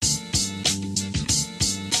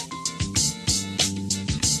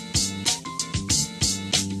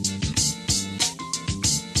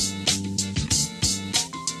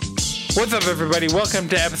What's up, everybody? Welcome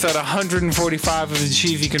to episode 145 of the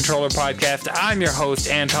Cheesy Controller Podcast. I'm your host,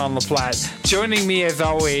 Anton LaPlatte. Joining me, as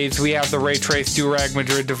always, we have the Ray Trace Durag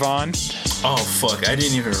Madrid Devon. Oh, fuck. I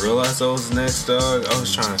didn't even realize I was next, dog. I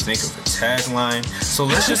was trying to think of a tagline. So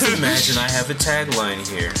let's just imagine I have a tagline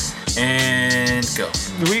here. And go.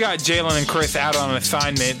 We got Jalen and Chris out on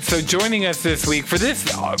assignment. So joining us this week for this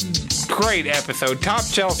great episode, top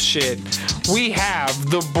shelf shit, we have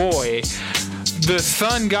the boy, the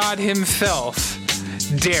sun god himself,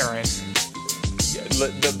 Darren.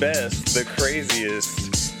 The best, the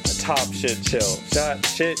craziest, top shit shelf.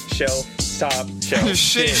 Shit shelf, top shelf.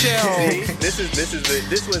 Shit shelf. This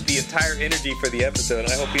was the entire energy for the episode,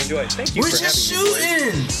 and I hope you enjoy it. Thank you We're for just having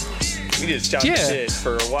me. shooting. We just chopped shit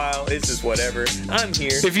for a while. It's just whatever. I'm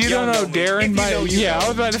here. If you don't know Darren by I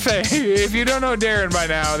was about to say, if you don't know Darren by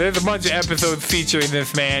now, there's a bunch of episodes featuring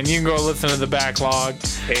this man. You can go listen to the backlog.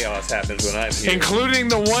 Chaos happens when I'm here. Including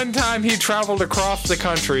the one time he traveled across the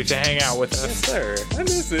country to hang out with us. Yes, sir. I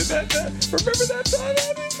miss it. Remember that time?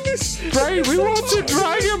 I miss it. Right, we watched a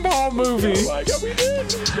Dragon Ball movie. Oh my god, we did.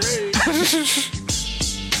 It was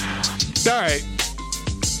great. Alright.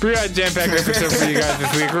 We got a jam-packed episode for you guys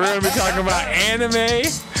this week. We're going to be talking about anime,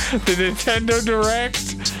 the Nintendo Direct,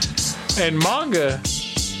 and manga.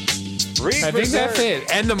 I think that's it.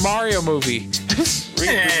 And the Mario movie.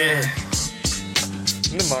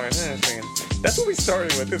 The Mario. That's what we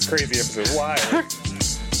started with, this crazy episode.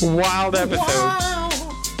 Wild episode. Wow.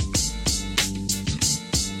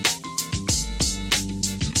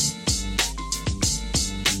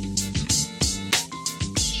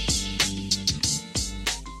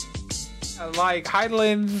 Like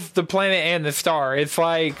Hydaelyn's the planet and the star. It's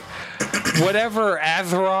like whatever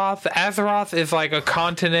Azeroth. Azeroth is like a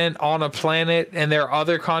continent on a planet, and there are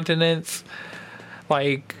other continents.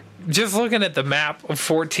 Like just looking at the map of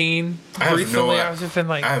 14 recently, I was just been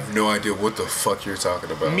like, I have no idea what the fuck you're talking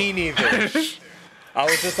about. Me neither. I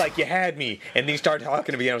was just like, you had me, and then you started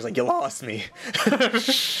talking to me, and I was like, you lost me.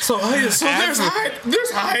 So there's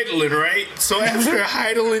Hydaelyn, right? So after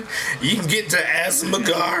Hydaelyn, you can get to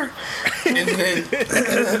Asmagar, and then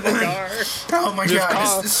oh my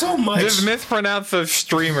god, it's so much. Just mispronounce the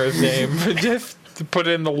streamer's name. Just to put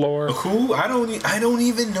in the lore. Who? I don't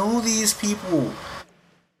even know these people.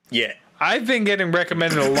 Yeah. I've been getting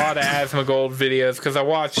recommended a lot of Asmongold videos because I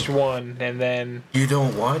watched one and then. You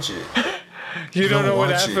don't watch it. You don't know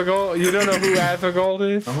what Asmongold? You don't know who Asmongold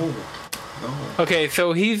is? No. Okay,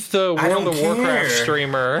 so he's the World of Warcraft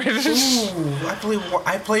streamer. Ooh,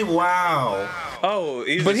 I play WoW. Oh,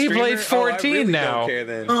 he's but a he streamer? plays 14 I really now. Don't care,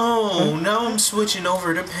 then. Oh, now I'm switching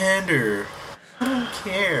over to Pander. I don't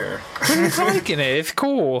care. Who's liking it? It's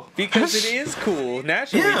cool. Because it is cool.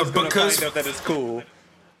 Naturally, Yeah, he's gonna because- find out that it's cool.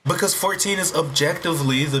 Because 14 is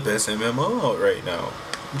objectively the best MMO out right now.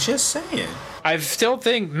 I'm just saying. I still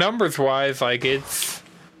think numbers-wise, like, it's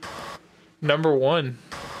number one.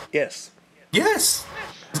 Yes. Yes.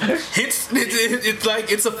 It's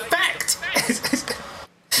like, it's a fact.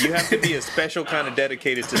 You have to be a special kind of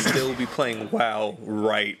dedicated to still be playing WoW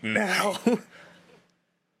right now.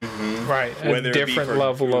 Right. Whether A it be different for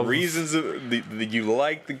level of reasons you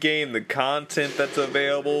like the game, the content that's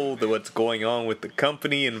available, what's going on with the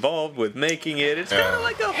company involved with making it. It's kind of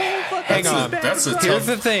like a whole fucking. Hang on. That's a Here's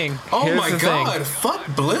the thing. Oh Here's my the god, thing.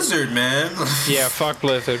 fuck Blizzard, man. Yeah, fuck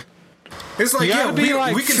Blizzard. It's like, You gotta be,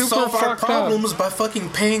 like, we can super solve our fucked up. problems by fucking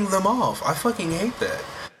paying them off. I fucking hate that.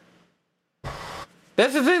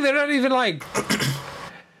 That's the thing. They're not even like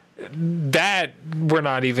that. We're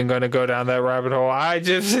not even going to go down that rabbit hole. I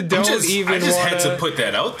just don't even I just want had to put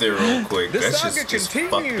that out there real quick. The That's saga just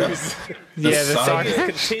continues. fucked up. Yeah, the saga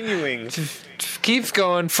Continuing. keeps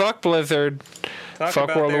going. Fuck Blizzard. Talk Fuck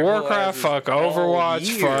about World of their whole Warcraft. asses Fuck all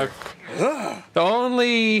Overwatch. year. Fuck. The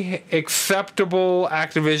only acceptable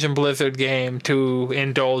Activision Blizzard game to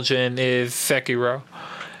indulge in is Sekiro,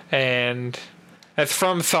 and that's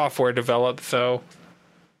from software developed, so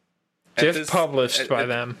just published by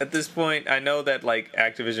them. At this point, I know that like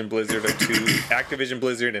Activision Blizzard Activision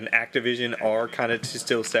Blizzard and Activision are kind of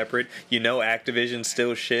still separate. You know, Activision's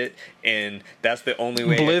still shit, and that's the only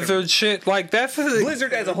way. Blizzard shit, like that's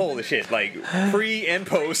Blizzard as a whole is shit. Like pre and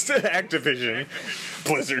post Activision,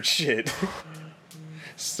 Blizzard shit.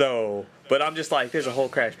 So, but I'm just like, there's a whole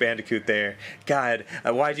Crash Bandicoot there. God,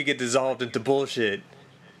 why'd you get dissolved into bullshit?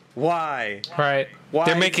 Why? right. Why?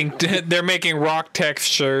 They're making rock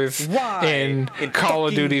textures Why? in Call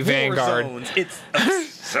of fucking Duty war Vanguard. zones. It's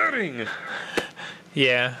upsetting.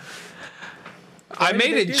 Yeah. I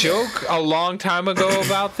made a joke a long time ago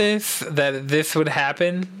about this, that this would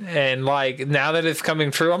happen, and like now that it's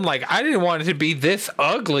coming true, I'm like, I didn't want it to be this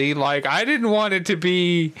ugly. Like I didn't want it to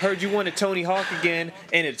be. Heard you wanted Tony Hawk again,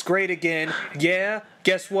 and it's great again. Yeah,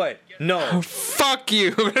 guess what? No. Fuck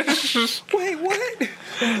you. Wait, what?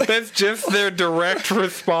 That's just their direct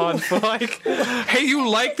response. Like, hey, you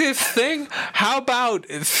like this thing? How about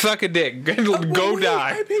suck a dick? Go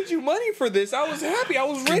die. I paid you money for this. I was happy. I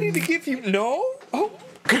was ready to give you. No? Oh.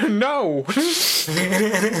 No.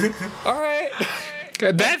 All right.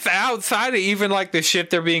 That's outside of even like the shit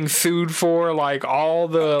they're being sued for, like all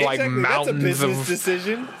the like exactly. mountains That's a business of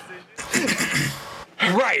decision.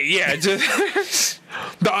 Right, yeah. Just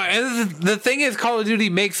the thing is, Call of Duty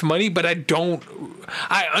makes money, but I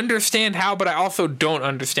understand how, but I also don't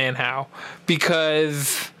understand how,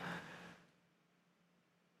 because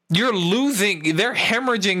you're losing. They're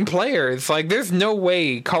hemorrhaging players. Like, there's no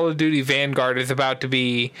way Call of Duty Vanguard is about to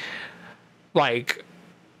be like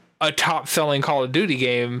a top-selling Call of Duty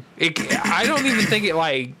game. I don't even think it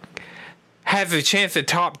like has a chance at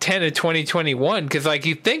top 10 of 2021, because like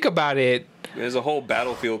you think about it. There's a whole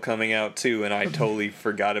Battlefield coming out too, and I totally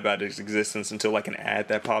forgot about its existence until like an ad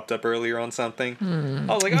that popped up earlier on something.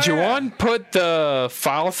 I was like, Juwan put the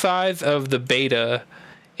file size of the beta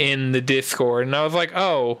in the Discord, and I was like,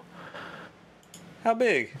 oh. How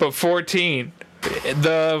big? But 14.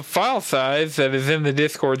 The file size that is in the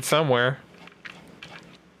Discord somewhere.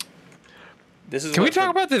 Can we talk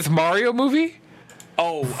about this Mario movie?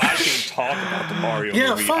 Oh, I can talk about the Mario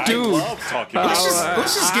movie. Fuck, I love talking about it.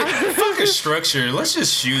 Let's just get fucking structure. Let's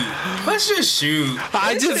just shoot.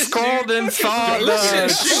 I just scrolled and saw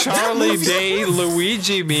the Charlie Day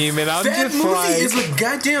Luigi meme, and I'm that just movie like, is a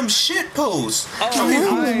goddamn shit post.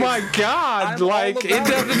 oh my god! I'm like it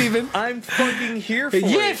doesn't even. I'm fucking here for it.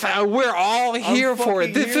 Yes, we're all here for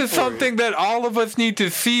it. This is something that all of us need to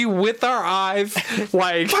see with our eyes.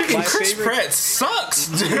 Like, fucking Chris Pratt sucks.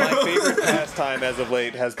 Dude. My favorite pastime as of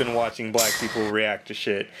late has been watching black people react to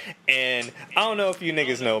shit. And I don't know if you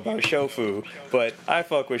niggas know about Shofu, but I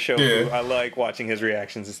fuck with Shofu. Yeah. I like watching his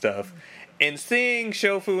reactions and stuff. And seeing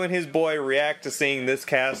Shofu and his boy react to seeing this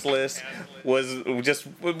cast list was just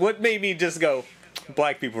what made me just go,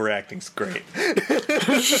 black people reacting's great.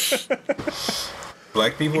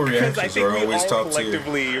 Black people reactions are always top tier.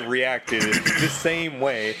 Collectively reacted the same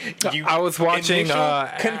way. I was watching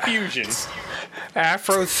confusion.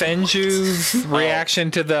 Afro Senju's reaction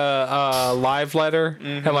to the live letter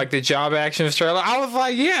and like the job actions trailer. I was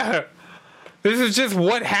like, yeah, this is just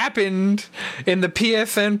what happened in the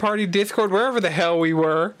PSN party Discord, wherever the hell we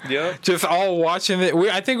were. Yeah, just all watching it.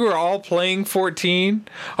 I think we were all playing 14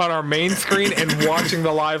 on our main screen and watching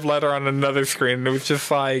the live letter on another screen. It was just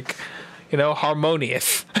like, you know,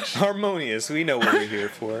 harmonious. Harmonious. We know what we're here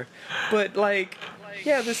for. But like,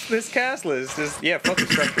 yeah, this cast list is fucking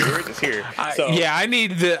structure. We're just here.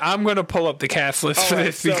 I'm gonna pull up the cast list for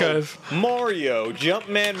this because Mario,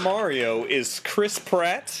 Jumpman Mario is Chris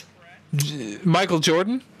Pratt, Michael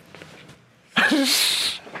Jordan.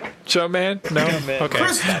 Jumpman? No. Jumpman. Okay.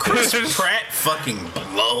 Chris Pratt fucking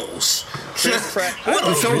blows. Chris Pratt.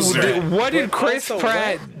 What did Chris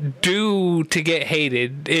Pratt do to get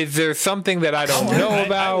hated? Is there something that I don't know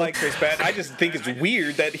about? I like Chris Pratt. I just think it's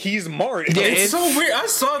weird that he's Mario. Yeah, it's so weird. I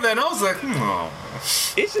saw that and I was like,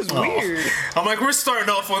 It's just weird. I'm like, we're starting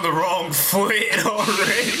off on the wrong foot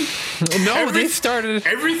already. No, they started.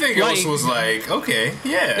 Everything else was like, okay,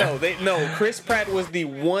 yeah. No, Chris Pratt was the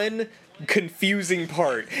one confusing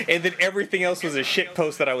part, and then everything else was a shit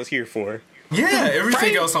post that I was here for. Yeah,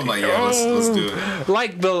 everything else I'm like, yeah, let's do it.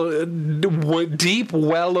 Like the deep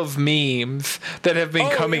well of memes that have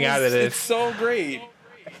been coming out of this. It's so great.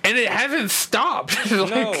 And it hasn't stopped.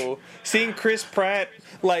 No. Seeing Chris Pratt,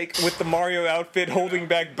 like, with the Mario outfit holding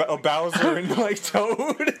back Bowser and, like,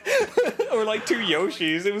 Toad. Or, like, two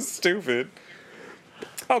Yoshis. It was stupid.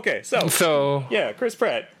 Okay, so yeah, Chris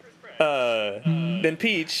Pratt. Then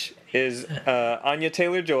Peach is Anya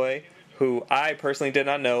Taylor-Joy, who I personally did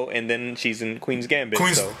not know, and then she's in Queen's Gambit.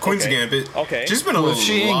 Queen's Gambit. Okay. She's been a little. Was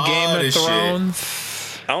she in Game of Thrones?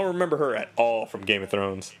 Shit. I don't remember her at all from Game of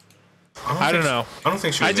Thrones. I don't know. I don't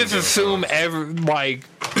think she was. I just assume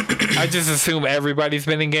everybody's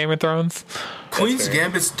been in Game of Thrones. Queen's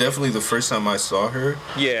Gambit's definitely the first time I saw her.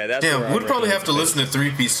 Yeah, that's. Damn, we'd probably have to listen to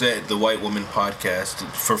 3-Piece Set, the White Woman podcast,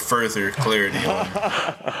 for further clarity on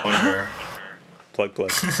her. Plug.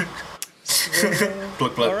 Plug.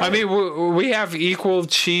 Right. I mean, we have equal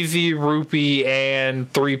cheesy rupee and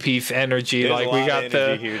 3-piece energy. There's like we got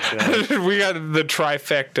we got the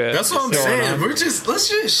trifecta. That's what I'm saying. Let's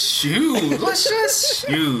just shoot.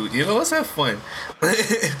 You know, let's have fun.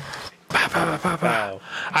 Wow.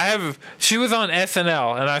 She was on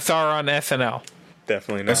SNL, and I saw her on SNL.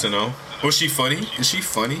 Definitely not. SNL. Was she funny? Is she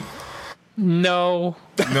funny? No.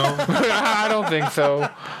 No. I don't think so.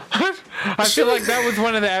 I feel like that was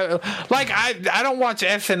one of the I don't watch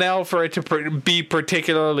SNL for it to be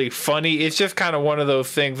particularly funny. It's just kind of one of those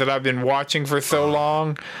things that I've been watching for so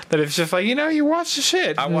long that it's just like, you watch the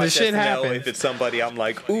shit. I and watch the shit SNL happens. if it's somebody I'm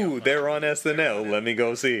like, ooh, they're on SNL. Let me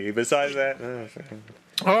go see. Besides that,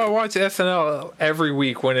 I watch SNL every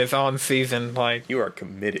week when it's on season. Like, you are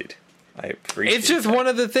committed. I appreciate. it's just that. one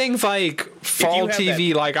of the things like fall TV.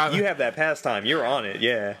 You have that pastime. You're on it.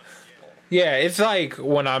 Yeah. Yeah, it's like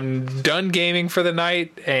when I'm done gaming for the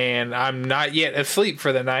night and I'm not yet asleep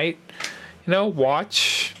for the night,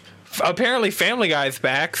 watch. Apparently Family Guy's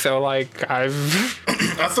back, so I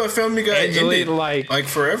thought Family Guy ended like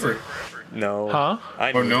forever. No. Huh?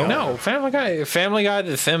 Or no? No, Family Guy,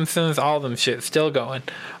 The Simpsons, all them shit still going.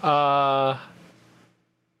 But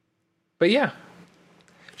yeah.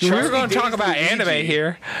 We were going to talk about Luigi. anime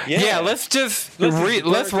here. Yeah.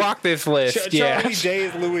 Let's rock this list. Charlie Day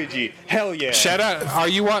is Luigi. Hell yeah. Shout out. Are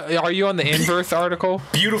you on the Inverse article?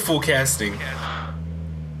 Beautiful casting.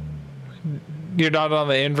 You're not on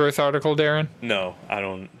the Inverse article, Darren? No, I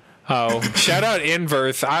don't. Oh, shout out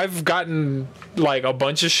Inverse. I've gotten a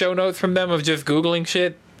bunch of show notes from them of just Googling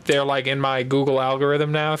shit. They're in my Google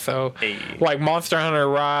algorithm now. So Hey. Monster Hunter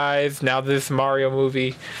Rise, now this Mario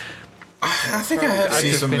movie. I think I have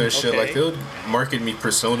seen some of their shit. okay. They'll market me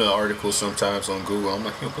Persona articles sometimes on Google. I'm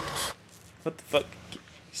like, What the fuck?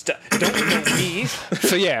 Stop. Don't know me.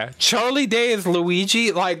 So yeah, Charlie Day is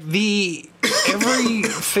Luigi. Every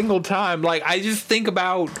single time, I just think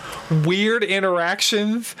about weird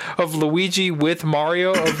interactions of Luigi with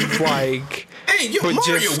Mario. hey, yo, But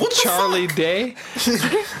Mario, just what the Charlie fuck? Day.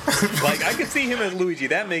 I could see him as Luigi.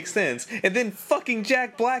 That makes sense. And then fucking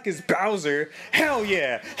Jack Black is Bowser. Hell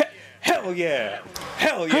yeah. Hell yeah.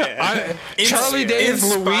 Hell yeah. Charlie Day as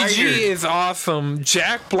Inspired. Luigi is awesome.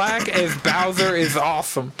 Jack Black as Bowser is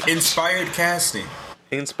awesome. Inspired casting.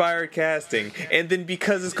 Inspired casting. And then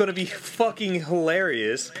because it's going to be fucking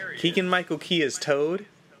hilarious, Keegan-Michael Key as Toad.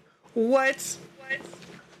 What?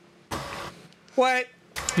 What?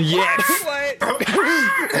 Yes. What?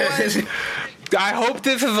 I hope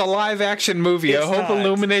this is a live action movie. It's I hope not.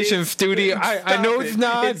 Illumination Studio. I know Stop it's it.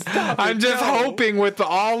 not. Stop I'm it. just No. hoping with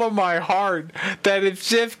all of my heart that it's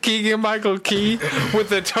just Keegan Michael Key with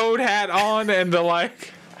the toad hat on and the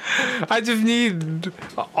I just need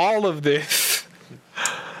all of this.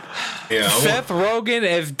 Yeah. Seth Rogen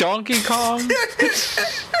as Donkey Kong.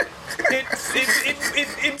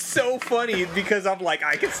 It's so funny because I'm like,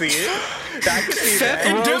 I can see it. I can see Seth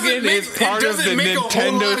that. Rogen is part of the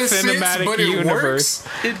Nintendo Cinematic Universe.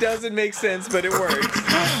 It doesn't make sense, but it works.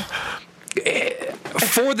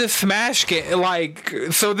 For the Smash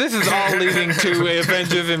game, so this is all leading to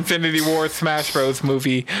Avengers Infinity War Smash Bros.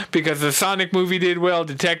 Movie, because the Sonic movie did well,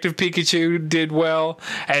 Detective Pikachu did well,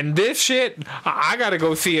 and this shit, I gotta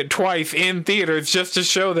go see it twice in theaters just to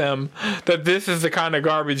show them that this is the kind of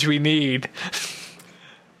garbage we need.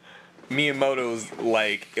 Miyamoto's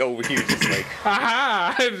over here just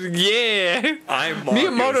Aha! Yeah! I'm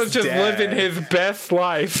Mario's Miyamoto's just dad. living his best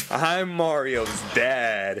life. I'm Mario's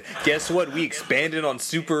dad. Guess what? We expanded on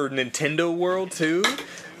Super Nintendo World too.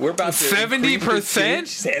 We're about to 70%?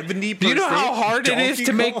 70%. Do you know how hard it is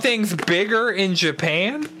to make Kong? things bigger in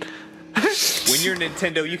Japan? When you're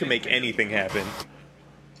Nintendo, you can make anything happen,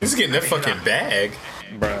 He's getting that fucking bag.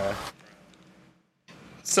 bruh.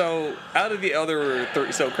 So out of the other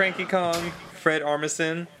three, so Cranky Kong, Fred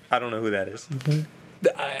Armisen, I don't know who that is.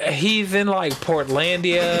 He's in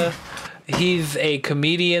Portlandia. He's a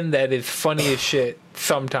comedian that is funny as shit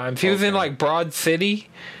sometimes. He was in Broad City.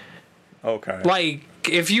 Okay.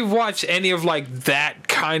 If you've watched any of that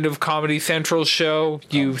kind of Comedy Central show,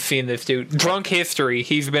 you've seen this dude. Drunk History.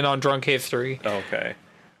 He's been on Drunk History. Okay.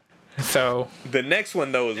 So The next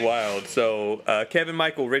one though is wild. So Kevin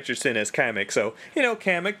Michael Richardson as Kamek. So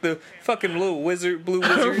Kamek, the fucking little wizard, blue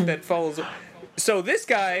wizard that follows. So this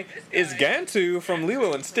guy is Gantu from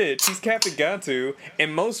Lilo and Stitch. He's Captain Gantu,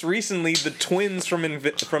 and most recently the twins from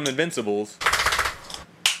Invincibles.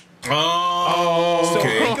 Oh, So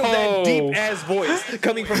okay. think of that deep ass voice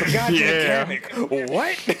coming from a goddamn Kamek.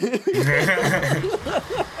 What?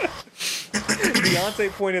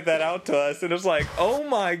 Beyonce pointed that out to us, and it was like, oh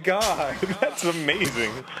my god, that's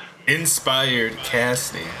amazing. Inspired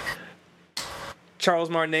casting. Charles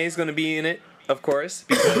Martinet is going to be in it, of course,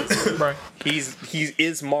 because right. he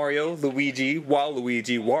is Mario, Luigi,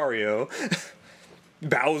 Waluigi, Wario,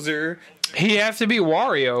 Bowser. He has to be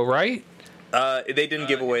Wario, right? They didn't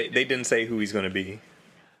give away. They didn't say who he's going to be.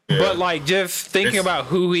 But like, just thinking about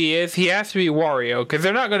who he is, he has to be Wario, because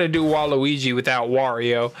they're not going to do Waluigi without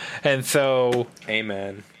Wario, and so.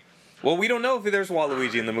 Amen. Well, we don't know if there's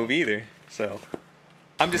Waluigi in the movie either, so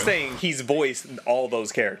I'm just saying he's voiced all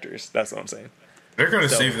those characters. That's what I'm saying. They're gonna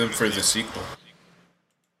save them for the sequel.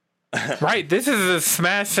 Right, this is a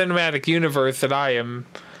Smash Cinematic Universe that I am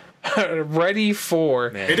ready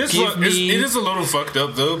for. Man. It is a little fucked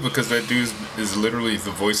up though, because that dude is literally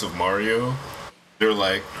the voice of Mario. They're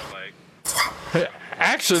like,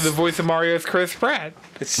 actually, the voice of Mario is Chris Pratt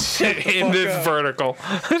in this vertical.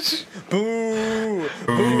 Boo!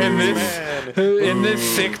 In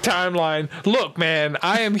this sick timeline. Look, man,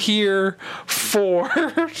 I am here for.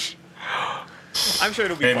 I'm sure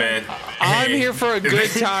it'll be fun. Man. I'm here for a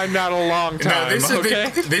good time, not a long time. No,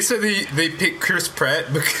 they said they picked Chris Pratt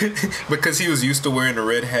because he was used to wearing a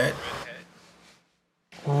red hat.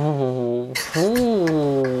 Ooh.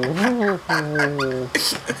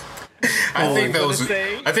 I think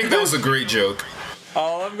that was a great joke.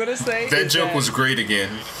 All I'm gonna say that joke was great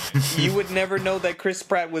again. You would never know that Chris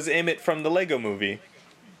Pratt was Emmett from the Lego Movie.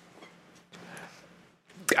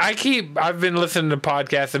 I've been listening to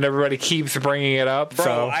podcasts and everybody keeps bringing it up. Bro,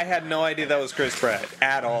 so. I had no idea that was Chris Pratt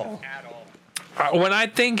at all. When I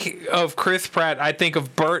think of Chris Pratt, I think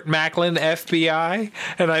of Burt Macklin, FBI,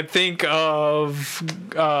 and I think of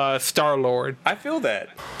Star-Lord. I feel that.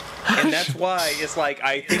 And that's why it's like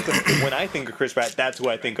when I think of Chris Pratt, that's who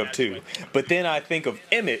I think of too. But then I think of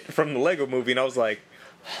Emmett from the Lego Movie, and I was like,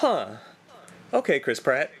 huh, okay, Chris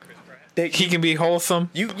Pratt. He can be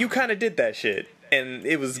wholesome. You kind of did that shit, and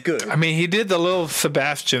it was good. I mean, he did the little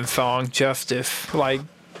Sebastian song, Justice. Like,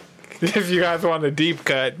 if you guys want a deep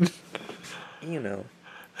cut. You know.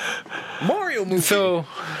 Mario movie. So,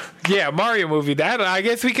 yeah, Mario movie. That I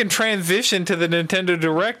guess we can transition to the Nintendo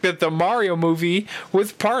Direct that the Mario movie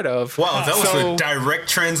was part of. Wow, that was a direct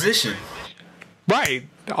transition. Right.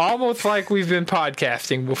 Almost like we've been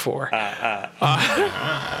podcasting before.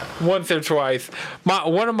 Once or twice.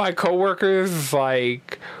 One of my coworkers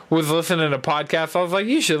was listening to podcasts. I was like,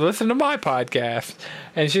 you should listen to my podcast.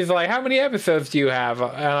 And she's like, how many episodes do you have?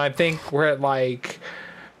 And I think we're at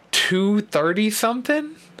 230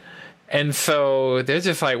 something. And so they're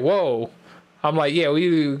just like, whoa. I'm like, yeah,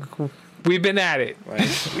 we've been at it. Right.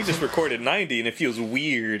 We just recorded 90 and it feels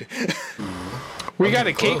weird. We got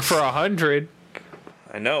a cake for 100.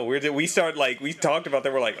 I know. We talked about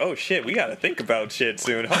that. We're like, oh shit, we got to think about shit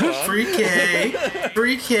soon. Hold on.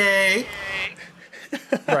 Free cake.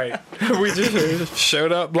 Right. We just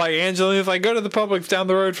showed up like Angelina's like, go to the Publix down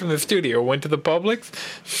the road from the studio. Went to the Publix,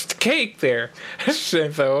 just cake there. And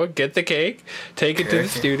so get the cake, take it to the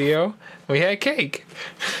studio. We had cake.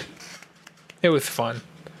 It was fun.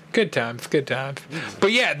 Good times.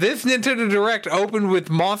 But yeah, this Nintendo Direct opened with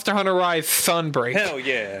Monster Hunter Rise Sunbreak. Hell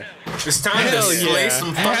yeah. It's time to slay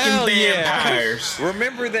some fucking vampires.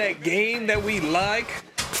 Remember that game that we like?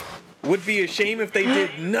 Would be a shame if they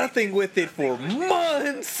did nothing with it for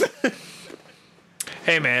months.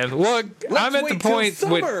 Hey man, look, I'm at the point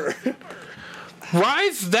with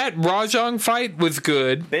Rise. That Rajang fight was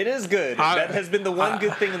good. It is good. That has been the one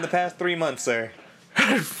good thing in the past 3 months, sir.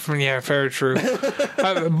 Yeah, very true.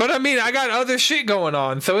 But I mean, I got other shit going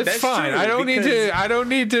on, so it's That's fine. True, I don't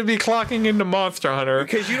need to be clocking into Monster Hunter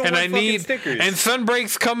because you don't want stickers. And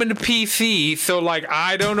Sunbreak's coming to PC, so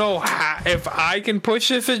I don't know if I can push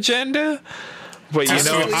this agenda. But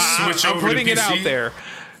I'm putting it out there.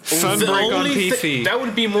 Sunbreak on PC. That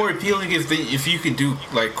would be more appealing if you could do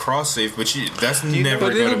cross save, but that's never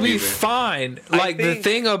going to be it'll be fine. The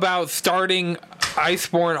thing about starting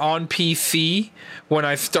Iceborne on PC when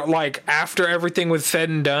I start after everything was said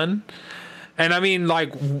and done, and I mean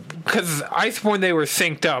because Iceborne they were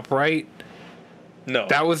synced up, right? No,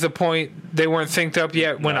 that was the point. They weren't synced up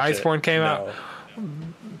yet when Iceborne came out.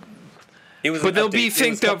 It was, but they'll be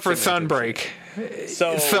synced up for Sunbreak.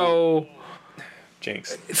 So.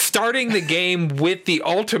 Jinx. Starting the game with the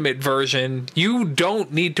ultimate version, you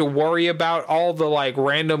don't need to worry about all the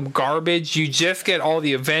random garbage. You just get all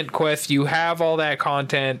the event quests. You have all that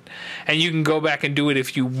content, and you can go back and do it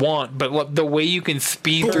if you want. But the way you can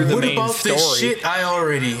speed through the main story. What about this shit I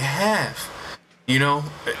already have? You know,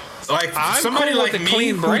 somebody cool like me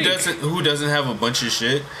who doesn't have a bunch of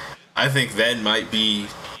shit. I think that might be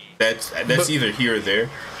that's either here or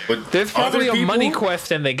there. But there's probably a money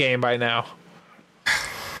quest in the game by now.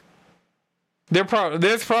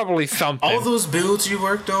 There's probably something. All those builds you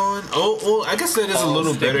worked on. Oh, I guess that is a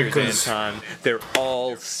little better because they're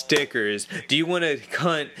all stickers. Do you want to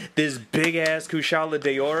hunt this big ass Kushala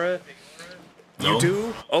Daora? No. You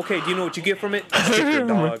do? Okay. Do you know what you get from it? A sticker,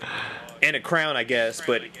 dog, and a crown, I guess.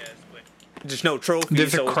 But There's no trophy,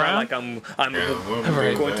 There's a so it's crown? not like I'm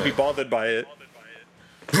Right. going to be bothered by it.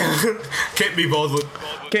 Can't be bothered.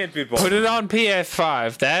 Can't be bothered. Put it on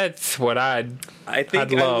PS5. That's what I think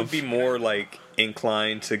I'd I love. would be more like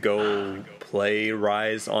inclined to go play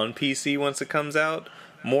Rise on PC once it comes out,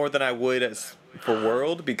 more than I would as for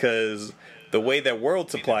World, because the way that World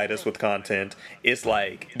supplied us with content, it's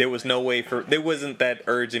like there wasn't that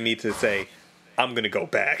urge in me to say I'm gonna go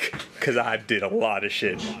back, because I did a lot of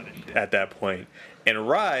shit at that point. And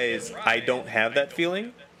Rise, I don't have that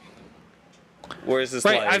feeling. Whereas it's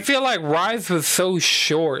right. like, I feel like Rise was so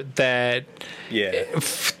short that yeah,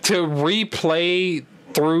 to replay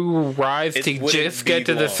through Rise It to wouldn't just be get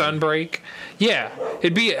to the long. Sunbreak, yeah,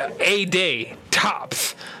 it'd be a day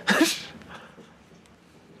tops.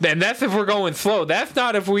 And that's if we're going slow. That's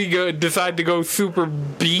not if we decide to go super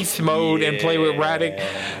beast mode and play with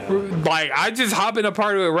Radic. Like, I just hop in a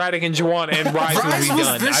party with Radic and Juwan and Rise would Rise be was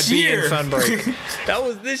done. this I'd year. be in Sunbreak. that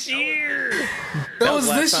was this year. That was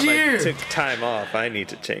last this time year. I took time off. I need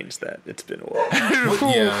to change that. It's been a while.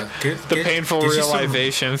 Yeah, The painful get you some-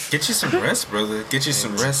 realizations. Get you some rest, brother. Get you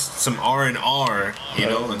some rest, some R&R,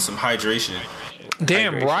 and some hydration.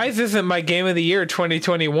 Damn, Hydration. Rise isn't my game of the year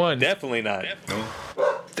 2021. Definitely not. No.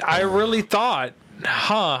 I really thought,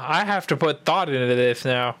 I have to put thought into this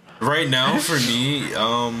now. Right now, for me,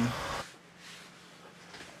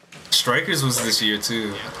 Strikers was this year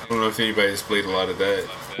too. I don't know if anybody's played a lot of that.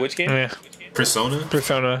 Which game? Yeah, Persona.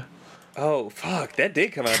 Persona. Oh fuck, that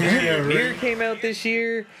did come out this year. Nier came out this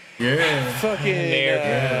year. Yeah.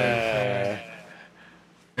 Fucking.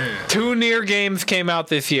 2 Nier games came out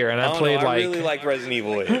this year, and I I don't played know, I really like Resident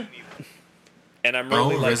Evil 8. And I'm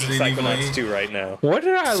really liking Resident Evil Psychonauts 8. 2 right now. What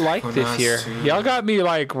did I like this Psychonauts year? 2. Y'all got me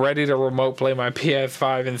like ready to remote play my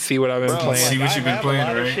PS5 and see what I've been playing. See what I you've been have playing, a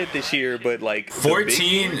lot right? of shit this year, but like the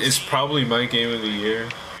 14 is probably my game of the year.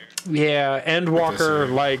 Yeah, Endwalker year.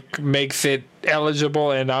 like makes it eligible,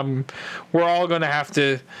 and we're all gonna have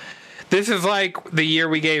to. This is like the year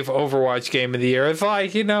we gave Overwatch Game of the Year. It's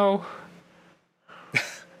like,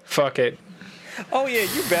 fuck it. Oh yeah,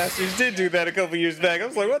 you bastards did do that a couple years back. I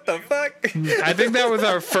was like, what the fuck? I think that was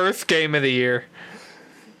our first game of the year.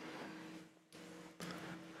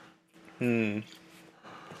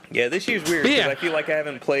 Yeah, this year's weird But because yeah. I feel like I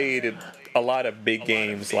haven't played a lot of big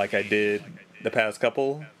games like I did the past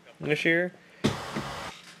couple this year.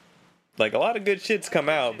 Like a lot of good shit's come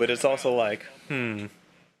out, but it's also like,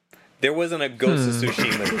 there wasn't a Ghost of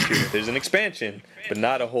Tsushima this year. There's an expansion, but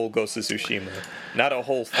not a whole Ghost of Tsushima. Not a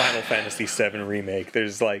whole Final Fantasy VII remake.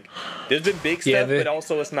 There's been big Yeah, stuff, but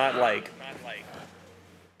also it's not like.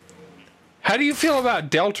 How do you feel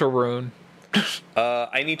about Deltarune?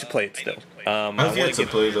 I need to play it still. I've I yet want to to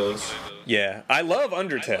play those. Yeah, I love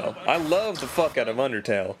Undertale. I love the fuck out of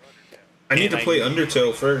Undertale. I need to And play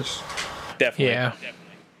Undertale first. Definitely. Yeah.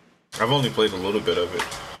 I've only played a little bit of it.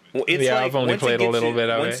 Well, it's Yeah, like, I've only once it played a gets little you- bit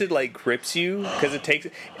of once it. it grips you, because it takes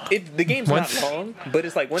it. The game's Once- not long, but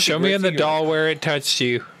it's like once Show it me grips in the you, you're doll like, where it touched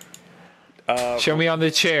you. Show me on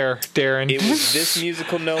the chair, Darren. it was this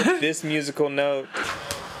musical note, this musical note,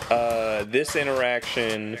 this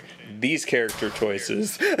interaction, these character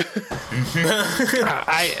choices.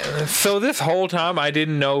 So this whole time I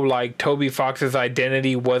didn't know like Toby Fox's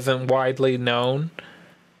identity wasn't widely known.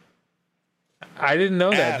 I didn't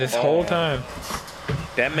know that At this all. whole time.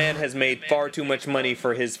 That man has made far too much money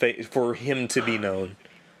for his for him to be known.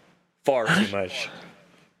 Far too much.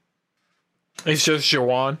 It's just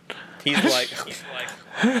Jawan. He's like,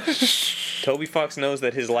 Toby Fox knows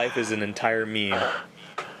that his life is an entire meme.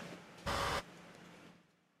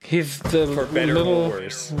 He's the For better or little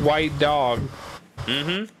worse. white dog.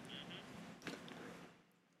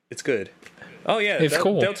 It's good. Oh yeah, It's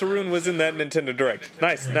cool. Deltarune was in that Nintendo Direct.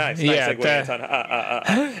 Nice Yeah, segue, that-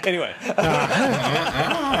 Anton. Anyway,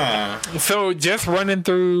 So just running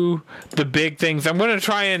through the big things. I'm going to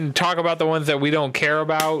try and talk about the ones that we don't care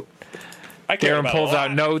about. I care Darren about pulls a lot.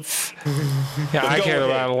 out notes. Yeah, I Go care ahead,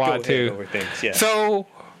 about it a go lot ahead too. over things, yeah. So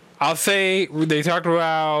I'll say they talked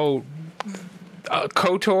about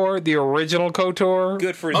KOTOR, the original KOTOR.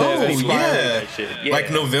 Good for Oh, them. They yeah. that shit. Yeah.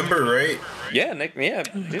 Like November, right? Yeah, next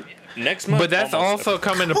month. But that's almost. also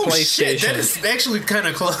coming to Oh PlayStation. shit, that is actually kind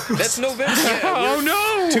of close. That's November. Yeah, Oh we're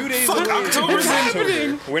no! 2 days Fuck, away. October's We're in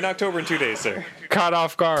happening. October. We're in October in 2 days, sir. Caught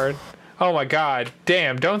off guard. Oh my god.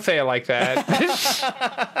 Damn, don't say it like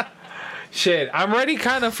that. Shit, I'm ready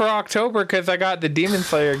kind of for October because I got the Demon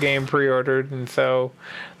Slayer game pre-ordered, and so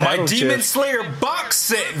My that'll Demon just- Slayer box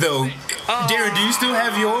set, though. Darren, do you still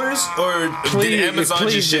have yours, or Please- did Amazon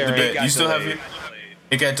please, just shit the Darren. bed? Got You still have delayed. it?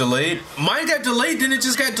 It got delayed. Mine got delayed, then it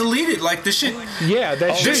just got deleted. Like the shit. Yeah,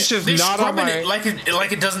 that shit's just They're not on scrubbing my. it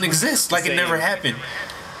like it doesn't exist. Like it never happened.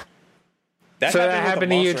 That So that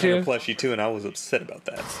happened happened with to the you Monster Hunter too? plushie too, and I was upset about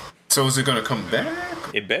that. So is it gonna come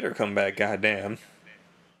back? It better come back, goddamn.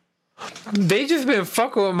 They just been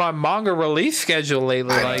fucking with my manga release schedule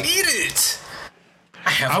lately. I Like, need it. I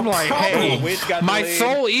have I'm a like, problem. hey, Which got my delayed.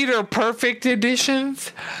 Soul Eater Perfect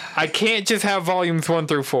Editions, I can't just have volumes 1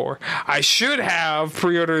 through 4. I should have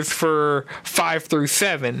pre-orders for 5 through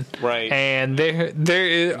 7. Right. And there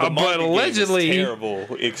is, The but manga game is allegedly, terrible,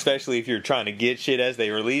 especially if you're trying to get shit as they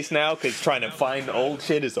release now, because trying to find old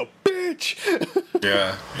shit is a bitch.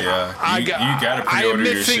 Yeah. You gotta I am pre-order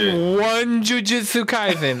your missing shit. one Jujutsu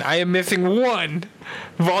Kaisen. I am missing one,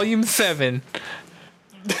 volume 7.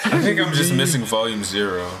 I think I'm just missing volume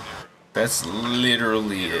 0. That's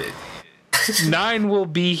literally it. 9 will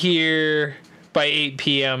be here by 8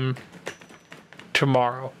 p.m.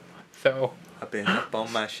 tomorrow. So I've been up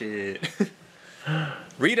on my shit.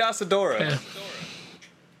 Read Asadora.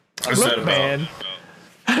 What's that look, about? man.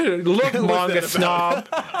 Look, manga snob.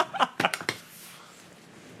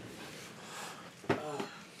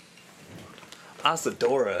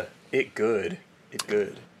 Asadora, it good.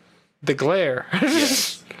 The glare.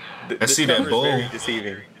 Yes. I see that cover is bowl. very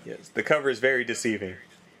deceiving. Yes, the cover is very deceiving.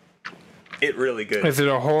 It really good. Is it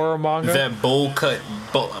a horror manga? That bowl cut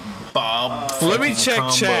Bob. Let me fucking check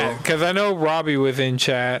combo. chat because I know Robbie was in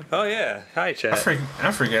chat. Oh yeah, hi chat.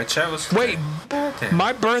 I forgot chat was. Wait,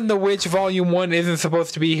 my Burn the Witch Volume 1 isn't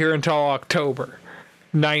supposed to be here until October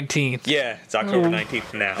 19th. Yeah, it's October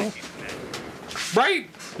 19th now. Right?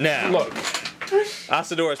 Now, Look,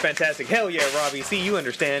 Asadora is fantastic. Hell yeah, Robbie. See, you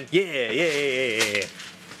understand. Yeah.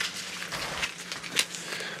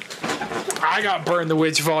 I got Burn the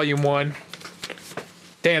Witch Volume 1.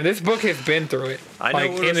 Damn, this book has been through it. I know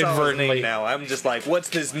like, Urusawa's name inadvertently. now. I'm just like, what's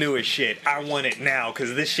this newest shit? I want it now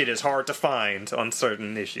because this shit is hard to find on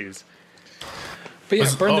certain issues. But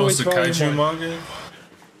yeah, Burn the it's Witch a Volume kaiju 1. manga?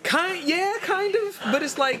 Kind of, but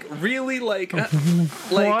it's like really like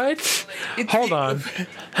What? Hold on.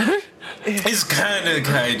 It's kind of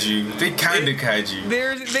kaiju. They kind of kaiju.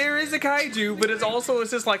 There is a kaiju, but it's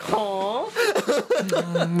just like, huh?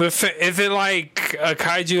 Is it like a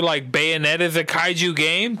kaiju like Bayonetta's a kaiju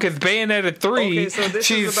game? Because Bayonetta 3, Okay, so this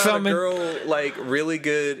she's is about summoned. a girl like really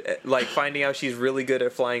good, like finding out she's really good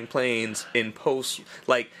at flying planes in post,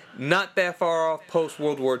 like not that far off post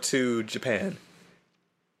World War II Japan.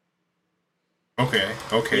 Okay.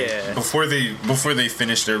 Yeah. Before they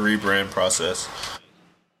finish their rebrand process.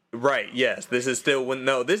 Right. Yes. This is still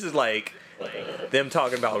this is like them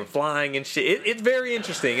talking about flying and shit. It's very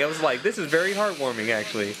interesting. It was like this is very heartwarming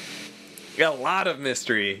actually. Got a lot of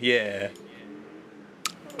mystery. Yeah.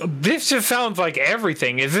 This just sounds like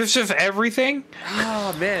everything. Is this just everything?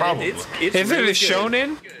 Oh man, Probably. it's Is really it a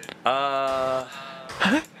good. shonen?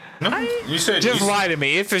 No, you said Just you, lie to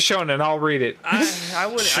me. It's a shonen. I'll read it. I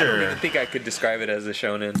wouldn't. I Sure. don't even think I could describe it as a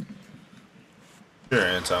shonen. Sure,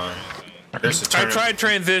 Anton. There's a I term. tried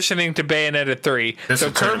transitioning to Bayonetta 3. There's So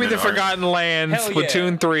a Kirby the tournament art. Forgotten Land, Hell yeah.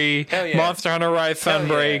 Splatoon 3, Hell yeah. Monster Hunter Rise Hell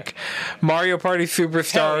Sunbreak, Mario Party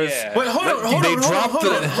Superstars. yeah. Wait, hold on. They dropped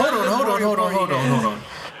Hold on.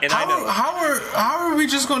 And I know How are we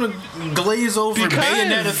just gonna glaze over Because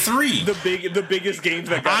Bayonetta 3? the biggest games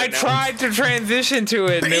that got I announced. tried to transition to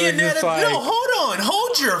it, and it was Bayonetta. just like, No, hold on.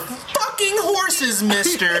 Hold your fucking horses,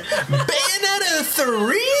 mister. Bayonetta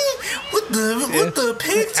 3? With the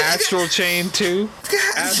pig Astral Chain 2.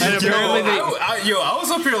 God, And apparently they- I was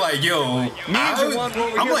up here like, yo.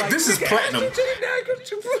 I'm like, this is platinum.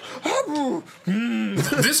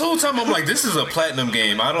 This whole time I'm like, this is a platinum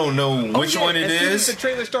game. I don't know which one it as soon as is. the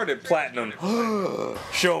trailer started, platinum.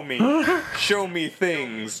 Show me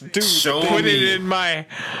things, dude. Show Put me. it in my.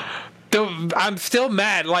 I'm still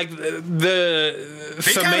mad. Like the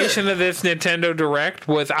summation of this Nintendo Direct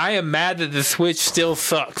was, I am mad that the Switch still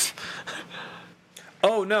sucks.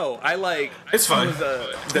 Oh no, I like. It's fine.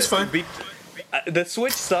 It's fine. The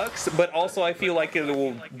Switch sucks, but also I feel like it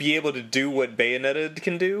will be able to do what Bayonetta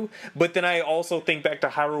can do. But then I also think back to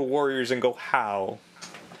Hyrule Warriors and go, how?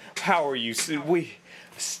 How are you?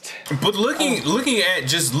 But looking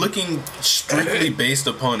strictly based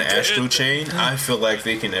upon Astral Chain, I feel like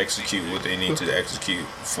they can execute what they need to execute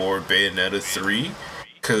for Bayonetta 3.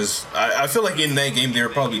 Because I feel like in that game they're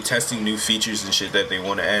probably testing new features and shit that they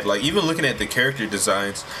want to add. Like, even looking at the character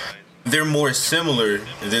designs, they're more similar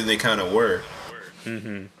than they kind of were.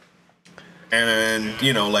 Mm-hmm. And,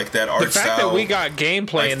 you know, like that art The fact style. that we got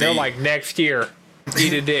gameplay like and they're they- like, next year,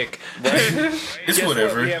 eat a dick. It's Guess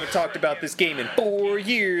whatever. What? We haven't talked about this game in 4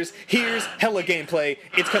 years. Here's hella gameplay.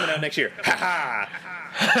 It's coming out next year. Ha ha.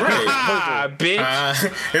 Right.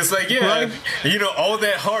 Bitch. It's like, yeah, you know, all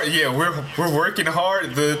that hard. Yeah, we're working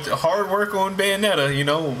hard. The hard work on Bayonetta, you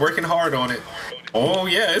know, working hard on it. Oh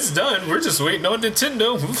yeah, it's done. We're just waiting on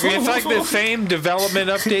Nintendo. It's like the same development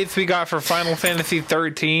updates we got for Final Fantasy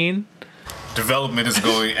 13. Development is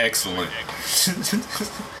going excellent.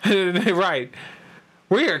 Right.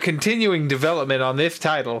 We are continuing development on this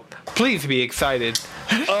title. Please be excited.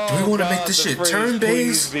 Do we want to make this shit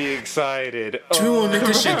turn-based? Be excited. Do we want to make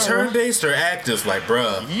this shit turn-based or active? Like,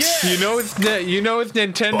 bruh. Yeah. You know it's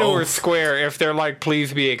Nintendo or Square if they're like,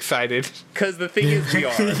 please be excited. Because the thing is, we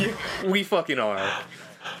are. We fucking are.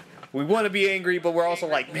 We want to be angry, but we're also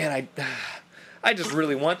like, man, I just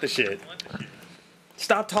really want the shit.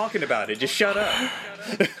 Stop talking about it. Just shut up.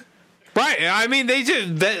 Right, I mean,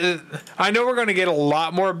 I know we're going to get a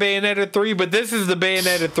lot more Bayonetta 3, but this is the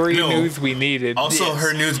Bayonetta 3 news we needed. Also,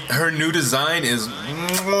 her new design is...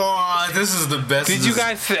 This is the best. Did you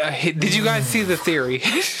guys see the theory?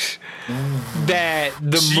 That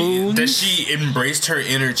the moon... That she embraced her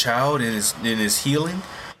inner child and is healing?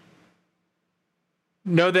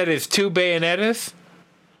 No, that is 2 Bayonettas?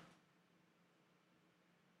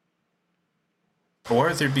 Why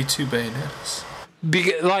would there be 2 Bayonettas?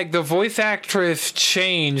 Because, like, the voice actress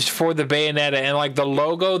changed for the Bayonetta, and like the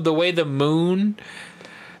logo, the way the moon,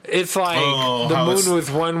 it's like the moon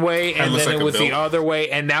was one way and then it was the other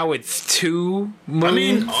way, and now it's 2 moons. I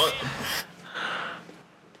mean,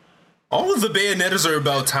 all of the Bayonettas are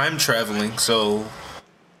about time traveling, so...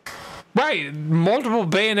 Right, multiple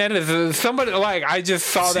Bayonettas. Somebody, like, I just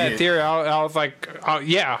saw that theory. I was like,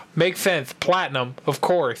 yeah, makes sense. Platinum, of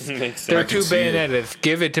course. There are 2 Bayonettas.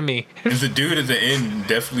 Give it to me. And the dude at the end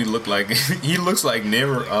definitely looked like... He looks like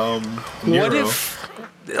Nero. What if,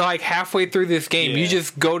 like, halfway through this game, you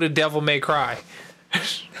just go to Devil May Cry?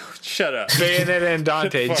 Shut up. Bayonetta and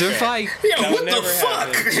Dante. Just like... Yeah, what the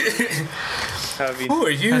fuck? Who are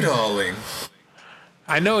you, darling?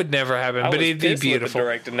 I know it never happened, but it'd be beautiful. With the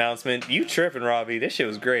direct announcement. You tripping, Robbie. This shit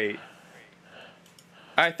was great.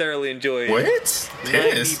 I thoroughly enjoyed it. What?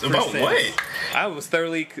 Yes, about what? I was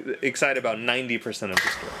thoroughly excited about 90% of the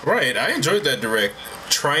story. Right, I enjoyed that direct.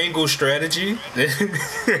 Triangle strategy.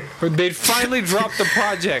 They finally dropped the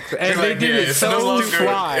project, and they did it so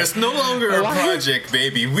fly. It's no longer a project,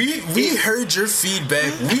 baby. We heard your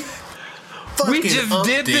feedback. We just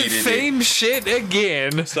did the same shit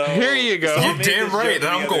again. So here you go. You're damn right. And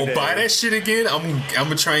I'm gonna buy that shit again. I'm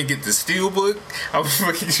gonna try and get the Steelbook. I'm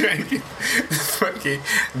fucking trying to get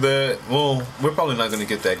we're probably not gonna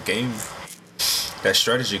get that game, that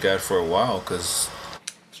strategy guide for a while, cause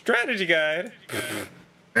strategy guide.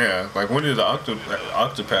 Yeah, like when did the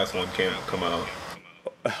Octopath one come out?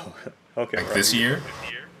 Oh, okay. Like this year?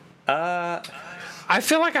 I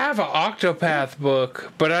feel like I have an Octopath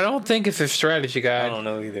book, but I don't think it's a strategy guide. I don't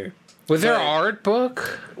know either. Was there an art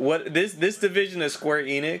book? What this division of Square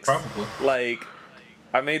Enix? Probably. Like,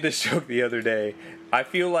 I made this joke the other day. I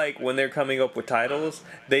feel like when they're coming up with titles,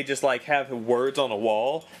 they just like have words on a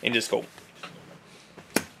wall and just go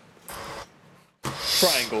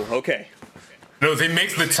triangle. Okay. No, they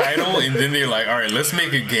make the title and then they're like, all right, let's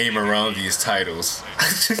make a game around these titles.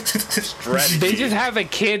 They just have a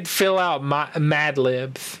kid fill out Mad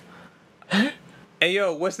Libs. Hey,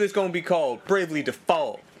 yo, what's this going to be called? Bravely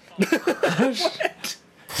Default.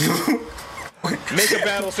 What? Make a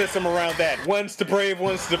battle system around that. One's the brave,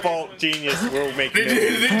 one's the default. Genius. We'll make it.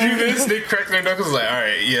 They do this. They crack their knuckles like, all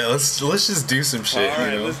right, yeah, let's just do some shit. All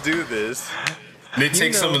right, let's do this. They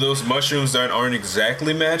take some of those mushrooms that aren't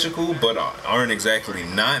exactly magical, but aren't exactly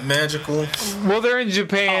not magical. Well, they're in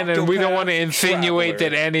Japan, and we don't want to insinuate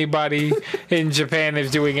that anybody in Japan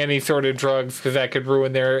is doing any sort of drugs, because that could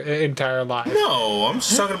ruin their entire life. No, I'm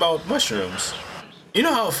just talking about mushrooms. You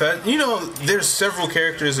know how fast... You know, there's several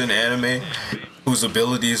characters in anime whose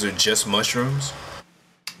abilities are just mushrooms.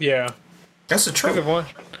 Yeah. That's a trope.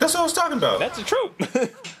 That's what I was talking about. That's a trope.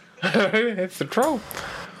 It's a trope.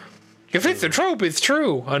 If it's a trope, it's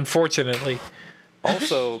true, unfortunately.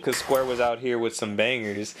 Also, because Square was out here with some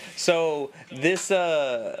bangers. So, this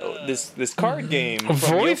card game...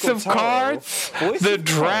 Voice of Cards? The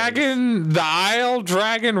Dragon... The Isle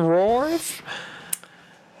Dragon Roars?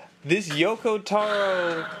 This Yoko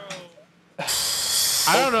Taro...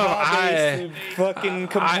 I don't know.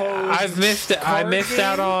 I missed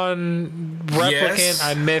out on Replicant. Yes.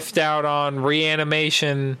 I missed out on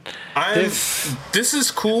Reanimation. This is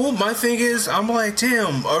cool. My thing is, I'm like,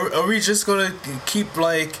 damn. Are we just gonna keep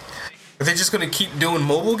like? Are they just gonna keep doing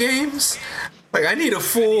mobile games? Like, I need a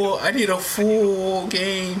full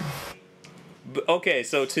game. Okay,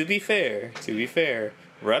 so to be fair,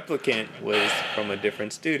 Replicant was from a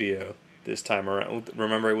different studio. this time around.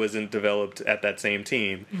 Remember, it wasn't developed at that same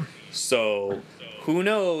team. So, who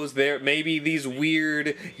knows? There maybe these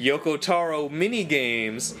weird Yoko Taro mini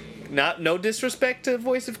games. No disrespect to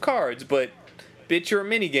Voice of Cards, but bitch, you're a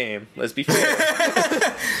mini game. Let's be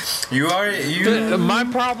fair. My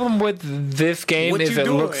problem with this game is it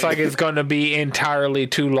looks like it's going to be entirely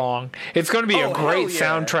too long. It's going to be a great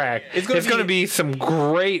soundtrack. It's going to be some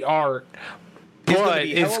great art. But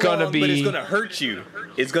it's going to hurt you.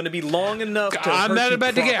 It's going to be long enough to I'm not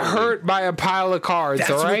about to get hurt by a pile of cards,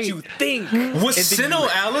 That's all right? what you think. Was Sinnoh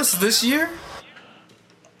Alice this year?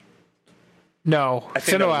 No. I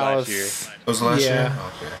think Sinnoh that was Alice. last year. It was last year?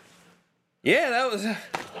 Okay. Yeah, that was...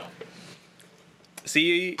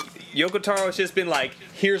 See, Yoko Taro's just been like,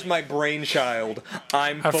 here's my brainchild.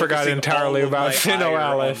 I forgot entirely about Sinnoh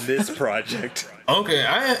Alice. On this project.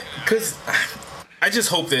 Okay, because I just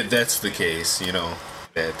hope that that's the case, you know,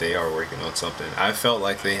 that they are working on something. I felt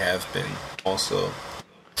like they have been also.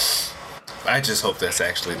 I just hope that's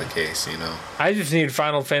actually the case, you know. I just need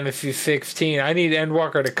Final Fantasy 16. I need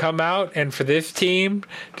Endwalker to come out and for this team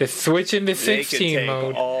to switch into 16 mode. They can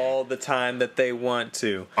take all the time that they want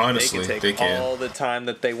to. Honestly, they can take all the time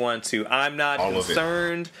that they want to. I'm not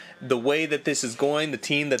concerned the way that this is going, the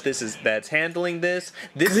team that's handling this.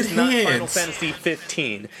 This is not Final Fantasy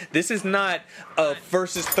 15. This is not a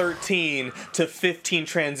versus 13 to 15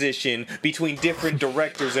 transition between different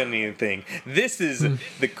directors and anything. This is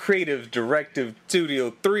the Creative Directive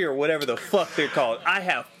Studio 3 or whatever the fuck they're called. I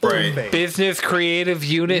have full faith. Business Creative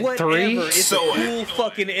Unit 3. It's a cool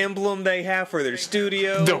fucking emblem they have for their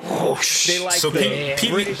studio. The whoosh. They like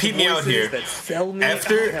peep me out here.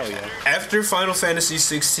 After Final Fantasy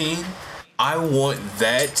 16, I want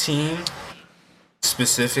that team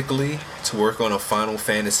specifically to work on a Final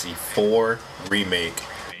Fantasy 4 remake.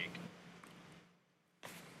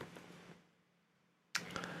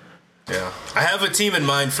 Yeah, I have a team in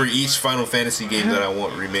mind for each Final Fantasy game that I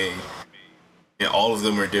want remade. And all of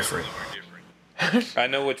them are different. I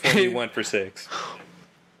know which one you want for 6.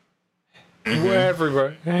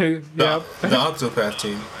 Everybody. The Octopath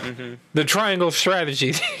team. Mm-hmm. The Triangle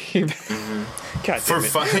Strategy team. For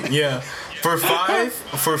 5, yeah. For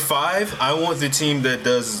five, I want the team that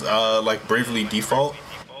does like Bravely Default.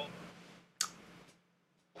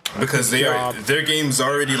 Because their game's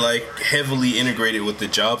already like heavily integrated with the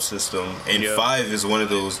job system, and 5 is one of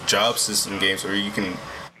those job system games where you can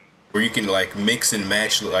like mix and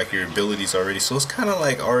match like your abilities already. So it's kind of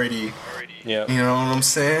like already, you know what I'm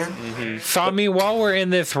saying? Mm-hmm. So I mean, while we're in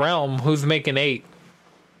this realm, who's making 8?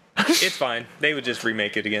 It's fine. They would just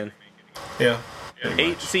remake it again. Yeah.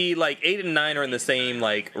 8. See, like 8 and 9 are in the same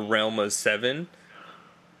like realm as 7.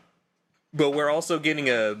 But we're also getting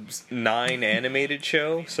a 9 animated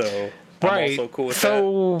show, so I'm also cool with that.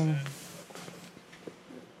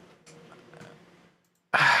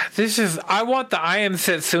 I want the I Am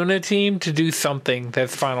Setsuna team to do something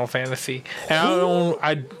that's Final Fantasy. And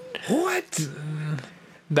What?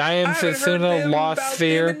 The I Am Setsuna Lost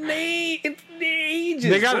Sphere. They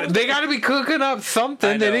got to be cooking up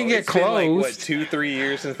something. They didn't get close. Been like, what, 2-3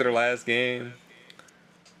 years since their last game?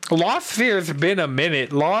 Lost Sphere's been a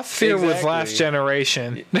minute. Lost Sphere was last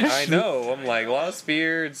generation. I know. I'm like, Lost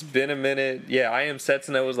Sphere, it's been a minute. Yeah, I Am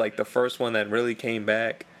Setsuna was like the first one that really came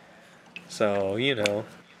back. So, you know.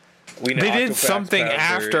 We know they did something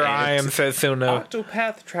after I Am Setsuna.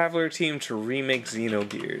 Octopath Traveler team to remake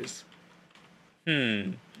Xenogears.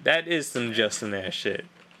 That is some Justin ass shit.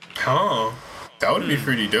 Oh, that would be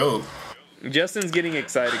pretty dope. Justin's getting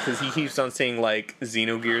excited because he keeps on seeing like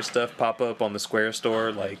Xenogears stuff pop up on the Square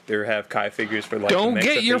store. Like they have Kai figures for like. Don't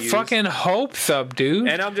get your fucking hopes up, dude.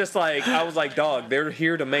 And I'm just like, I was like, dog, they're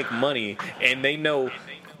here to make money, and they know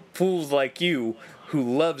fools like you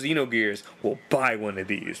who love Xenogears will buy one of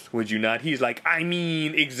these. Would you not? He's like, I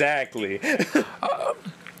mean, exactly.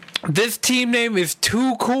 This team name is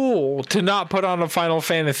too cool to not put on a Final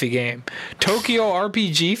Fantasy game. Tokyo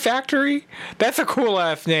RPG Factory? That's a cool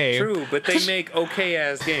ass name. True, but they make okay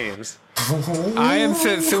ass games. I Am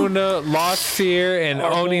Setsuna, Lost Sphere, and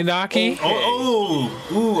Oninaki.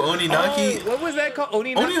 Oninaki. What was that called?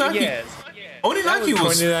 Oninaki. Yes. Oninaki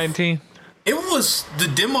was 2019.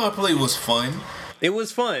 The demo I played was fun. It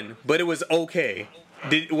was fun, but it was okay.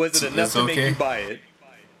 Was it enough to make you buy it?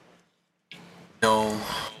 No.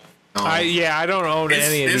 I don't own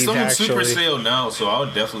any of these, actually. It's on super sale now, so I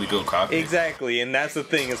would definitely go copy it. Exactly, and that's the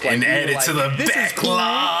thing. It's like, and add it to the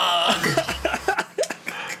backlog.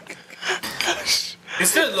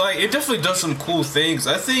 It's that, like, it definitely does some cool things.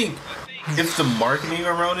 I think if the marketing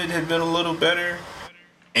around it had been a little better,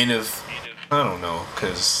 and if I don't know,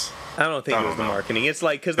 because I don't think it was the marketing. It's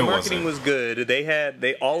like because the marketing was good.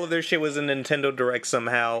 They all of their shit was a Nintendo Direct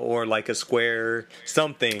somehow or like a Square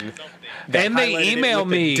something. And they email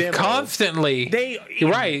me constantly. They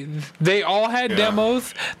all had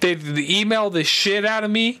demos. They emailed the shit out of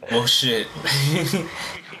me. Well, shit.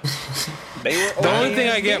 The only thing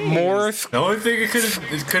I get more. The only thing it could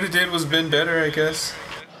have did was been better, I guess.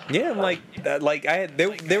 Yeah,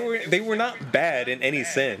 they were not bad in any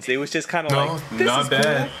sense. It was just kind of like this not is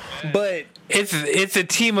bad. Cool, but it's a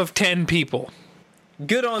team of 10 people.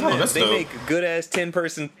 Good on them. They make a good ass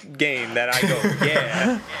 10-person game that I go,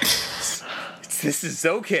 yeah. This is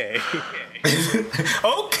okay.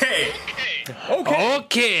 Okay.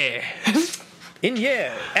 And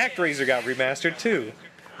yeah, ActRaiser got remastered too.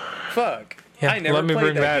 Fuck. Yeah, I never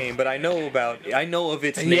played that game, but I know of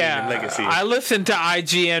its name and legacy. I listened to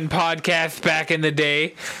IGN podcasts back in the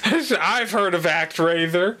day. I've heard of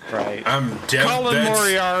ActRaiser. Right. Colin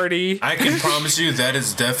Moriarty. I can promise you that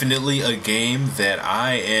is definitely a game that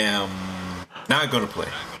I am not going to play.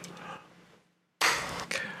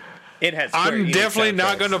 It has. I'm definitely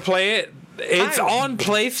not going to play it. It's on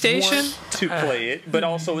PlayStation. Want to play it, but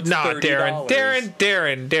also it's $30.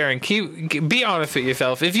 Darren, be honest with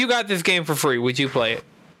yourself. If you got this game for free, would you play it?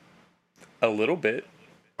 A little bit.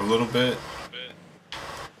 A little bit.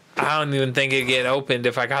 I don't even think it'd get opened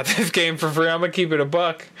if I got this game for free. I'm gonna keep it a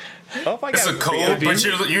buck. Oh, if I it's got a code, but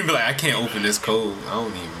you'd be like, I can't open this code. I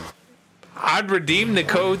don't even. I'd redeem the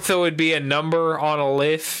code so it'd be a number on a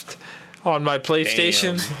list on my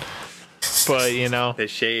PlayStation. Damn. But you know, the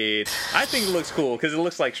shade. I think it looks cool because it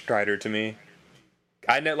looks like Strider to me.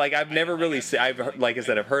 I know, like I've never really, I've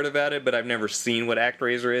heard about it, but I've never seen what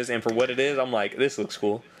ActRaiser is, and for what it is, I'm like, this looks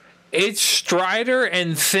cool. It's Strider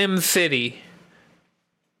and Sim City.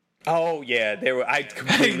 Oh yeah, I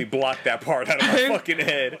completely blocked that part out of my fucking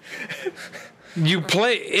head. You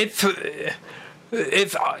play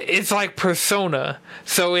it's like Persona,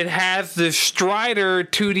 so it has the Strider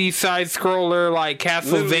 2D side scroller like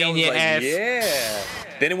Castlevania-esque. Yeah.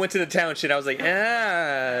 Then it went to the town shit. I was like,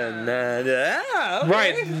 okay.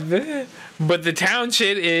 Right. But the town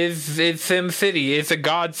shit it's Sim City. It's a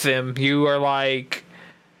god sim. You are like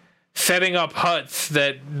setting up huts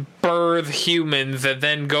that birth humans that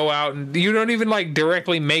then go out and you don't even like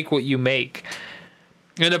directly make what you make.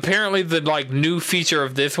 And apparently the like new feature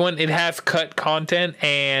of this one, it has cut content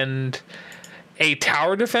and a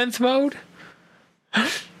tower defense mode.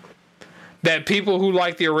 That people who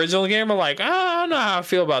like the original game are like, I don't know how I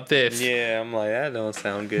feel about this. Yeah, I'm like, that don't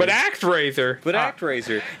sound good. But ActRaiser.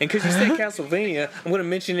 And because you said Castlevania, I'm going to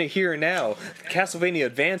mention it here and now. Castlevania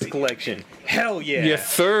Advance Collection. Hell yeah.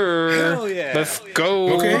 Yes, sir. Hell yeah. Let's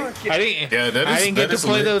go. Okay. I didn't get to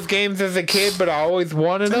play those games as a kid, but I always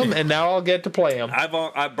wanted them, and now I'll get to play them.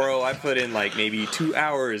 I put in like maybe 2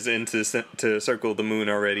 hours into Circle of the Moon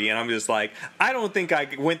already, and I'm just like, I don't think I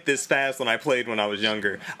went this fast when I played when I was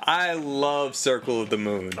younger. I love Circle of the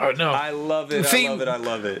Moon. Oh, no. I love it. See, I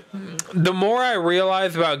love it. The more I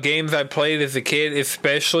realize about games I played as a kid,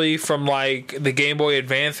 especially from like the Game Boy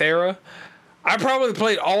Advance era, I probably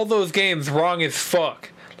played all those games wrong as fuck.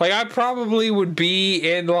 Like I probably would be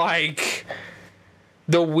in like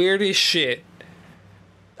the weirdest shit.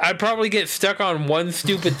 I'd probably get stuck on one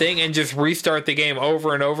stupid thing and just restart the game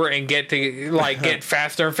over and over and get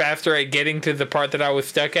faster and faster at getting to the part that I was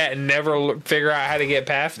stuck at and never figure out how to get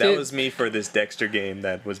past it. That was me for this Dexter game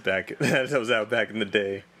that was out back in the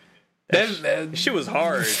day. Shit was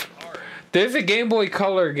hard. There's a Game Boy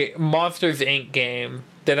Color Monsters Inc. game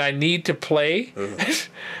that I need to play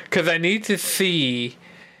because I need to see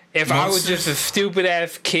if I was just a stupid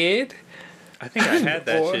ass kid. I think I had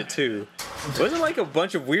that shit too. Wasn't it like a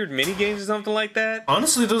bunch of weird mini games or something like that?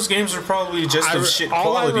 Honestly, those games are probably just of shit quality.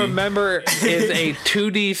 All I remember is a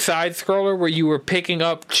 2D side scroller where you were picking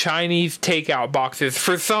up Chinese takeout boxes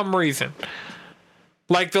for some reason.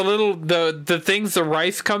 Like the things the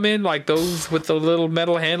rice come in, like those with the little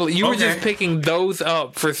metal handle. You were just picking those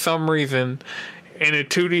up for some reason in a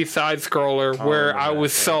 2D side scroller where I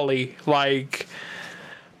was Sully. Like,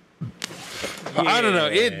 yeah. I don't know.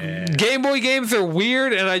 Game Boy games are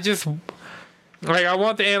weird, and I just I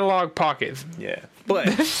want the analog pockets. Yeah. But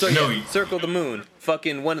Circle of the Moon,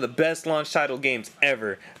 fucking one of the best launch title games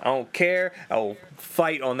ever. I don't care. I'll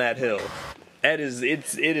fight on that hill. It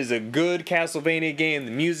is a good Castlevania game.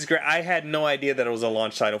 The music's great. I had no idea that it was a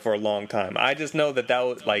launch title for a long time. I just know that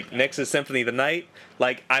was like next to Symphony of the Night.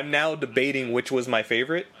 Like I'm now debating which was my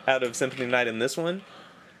favorite out of Symphony of the Night and this one.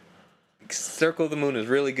 Circle of the Moon is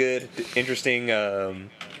really good. Interesting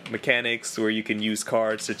mechanics where you can use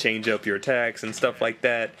cards to change up your attacks and stuff like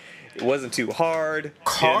that. It wasn't too hard.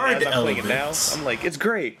 Card and as I'm playing it now, elements. I'm like, it's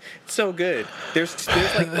great. It's so good. There's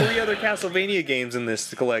like 3 other Castlevania games in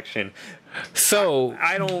this collection. So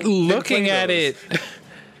I don't looking play at those. it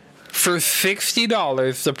for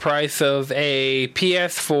 $60, the price of a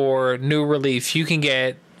PS4 new release, you can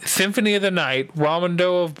get Symphony of the Night,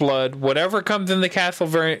 Rondo of Blood, whatever comes in the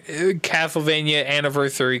Castlevania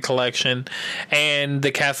Anniversary Collection, and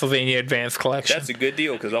the Castlevania Advanced Collection. That's a good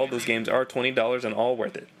deal because all those games are $20 and all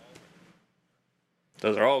worth it.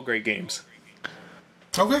 Those are all great games.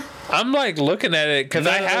 Okay. I'm like looking at it because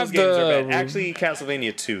I None of have those games are the bad. Actually,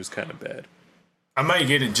 Castlevania 2 is kind of bad. I might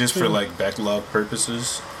get it just for like backlog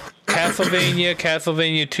purposes. Castlevania,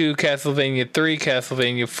 Castlevania 2, Castlevania 3,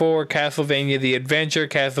 Castlevania 4, Castlevania The Adventure,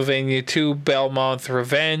 Castlevania 2, Belmont's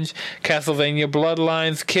Revenge, Castlevania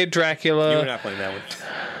Bloodlines, Kid You were Dracula. not playing that one.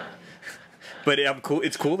 But cool.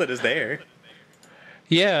 It's cool that it's there.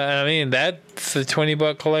 Yeah, I mean, that's a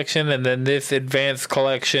 $20 collection, and then this advanced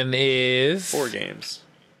collection is 4 games.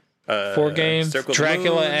 4 games. Circle of the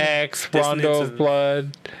Dracula Moon, X, Dissonance Rondo of and-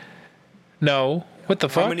 Blood. No. What the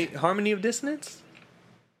fuck? Harmony of Dissonance?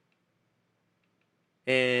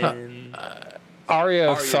 And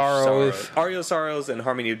Aria of Sorrows. Aria of Sorrows and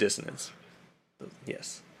Harmony of Dissonance.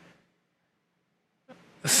 Yes.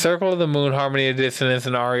 Circle of the Moon, Harmony of Dissonance,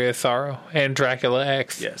 and Aria of Sorrow. And Dracula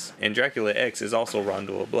X. Yes. And Dracula X is also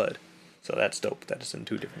Rondo of Blood. So that's dope. That is in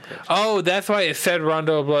 2 different collections. Oh, that's why it said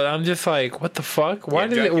Rondo of Blood. I'm just like, what the fuck? Why Yeah,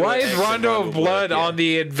 did it? Dracula Why X is and Rondo of Blood yeah. on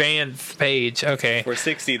the advanced page? Okay. For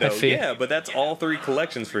 60 I though. see. Yeah, but that's all 3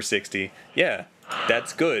 collections for 60. Yeah.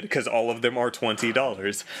 That's good because all of them are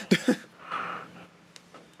 $20.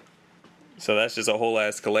 So that's just a whole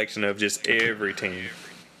ass collection of just everything.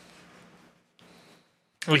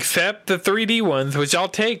 Except the 3D ones, which I'll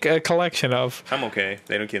take a collection of. I'm okay.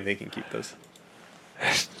 They can keep those.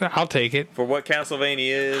 I'll take it. For what Castlevania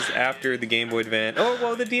is after the Game Boy Advance. Oh,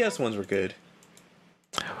 well, the DS ones were good.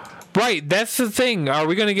 Right, that's the thing. Are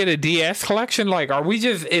we going to get a DS collection? Like, are we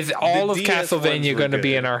just... Is all of DS ones Castlevania were going to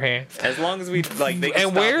be good. in our hands? As long as we, like, they can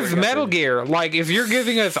And stop where's bringing up Metal the- Gear? Like, if you're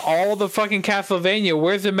giving us all the fucking Castlevania,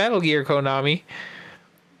 where's the Metal Gear, Konami?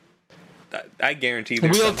 I guarantee they're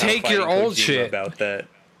We'll somehow take your fighting old Kojima shit. about that.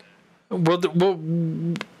 We'll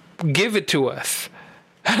give it to us.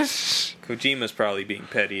 Kojima's probably being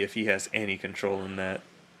petty if he has any control in that.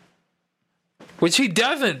 Which he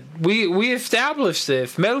doesn't. We established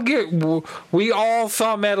this. Metal Gear. We all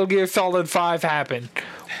saw Metal Gear Solid 5 happen.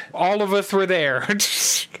 All of us were there.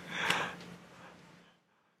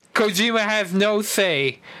 Kojima has no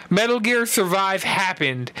say. Metal Gear Survive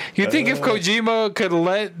happened. You think if Kojima could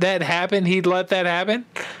let that happen, he'd let that happen?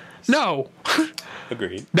 No.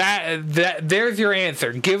 Agreed. That there's your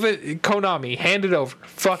answer. Give it Konami. Hand it over.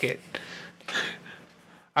 Fuck it.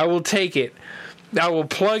 I will take it. I will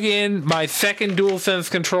plug in my second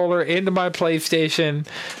DualSense controller into my PlayStation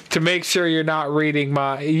to make sure you're not reading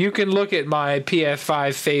my... You can look at my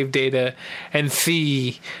PS5 save data and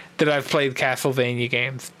see that I've played Castlevania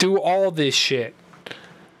games. Do all this shit.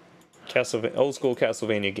 Old school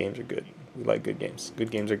Castlevania games are good. We like good games.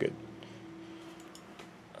 Good games are good.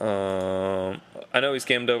 I know we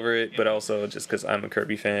skimmed over it, but also just because I'm a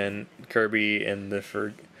Kirby fan. Kirby and the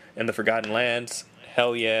Forgotten Lands.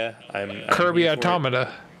 Hell yeah, I'm Kirby here for it.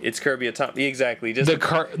 Automata. It's Kirby Automata. Exactly. Just The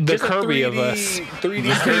Kirby of us. 3D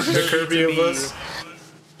The Kirby of us.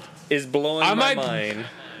 is blowing my mind,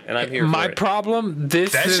 and I'm here My for it. problem,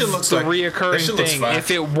 this That is shit looks the like- that reoccurring shit looks thing. fire. If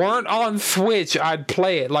it weren't on Switch, I'd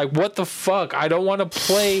play it. Like, what the fuck? I don't want to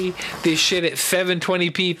play this shit at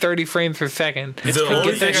 720p, 30 frames per second. The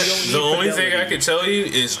only thing I fidelity. can tell you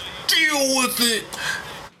is deal with it.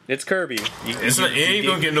 It's Kirby. It ain't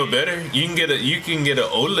gonna get no better. You can get a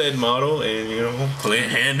OLED model and play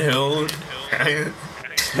handheld.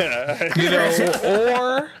 You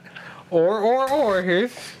know, or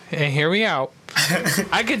hear me out.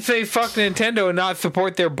 I could say fuck Nintendo and not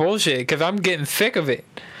support their bullshit because I'm getting sick of it.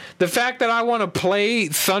 The fact that I want to play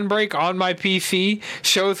Sunbreak on my PC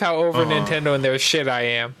shows how over Nintendo and their shit I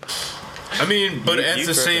am. I mean, but at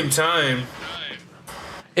the same time,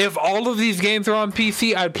 If all of these games are on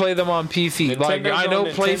PC, I'd play them on PC. Like, Nintendo's I know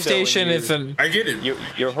on Nintendo PlayStation and you- isn't. I get it.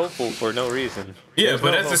 You're hopeful for no reason. Yeah, There's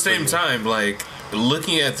but no at the hope same for you. time, like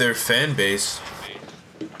looking at their fan base,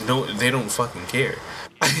 no, they don't fucking care.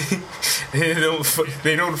 They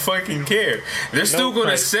don't fucking care. They're still gonna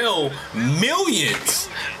price. sell millions.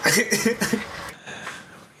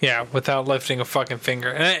 Yeah, without lifting a fucking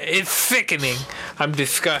finger. And it's sickening. I'm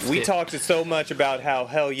disgusted. We talked so much about how,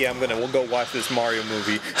 hell yeah, we'll go watch this Mario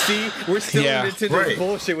movie. See, we're still in Nintendo's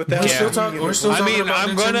bullshit with that. We're still talking about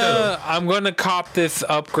Nintendo. I'm gonna cop this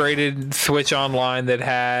upgraded Switch Online that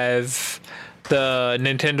has the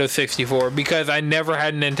Nintendo 64 because I never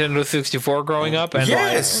had a Nintendo 64 growing up. And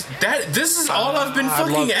yes, this is all I've been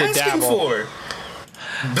fucking asking for.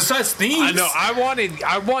 Besides themes, I know.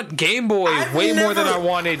 I want Game Boy more than I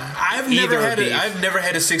wanted. I've never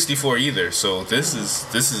had a 64 either. So this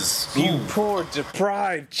is you poor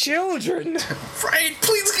deprived children. Right?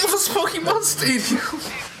 Please give us Pokemon Stadium.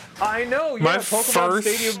 I know. Yeah, Pokemon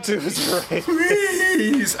Stadium 2 is right.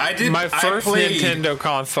 Please, I did. My first Nintendo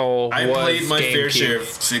console. I played my GameCube. fair share of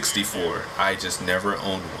 64. I just never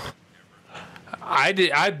owned one.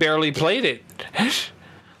 I barely played it.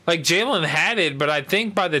 Like, Jalen had it, but I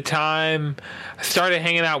think by the time I started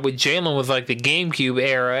hanging out with Jalen was, like, the GameCube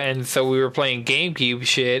era, and so we were playing GameCube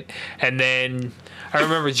shit, and then I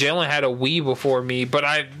remember Jalen had a Wii before me,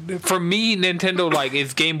 but for me, Nintendo, like,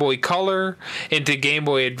 is Game Boy Color, into Game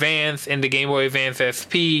Boy Advance, into Game Boy Advance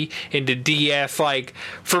SP, into DS, like,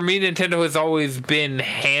 for me, Nintendo has always been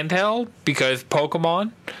handheld, because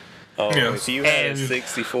Pokemon. Oh, if you had a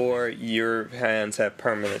 64, your hands have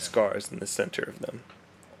permanent scars in the center of them.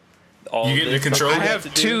 You getting the controller? I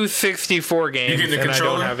have two 64 games, you getting the and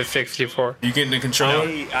controller? I don't have a 64. You getting the controller?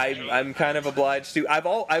 I'm kind of obliged to. I've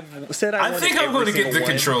said I think I'm going to get the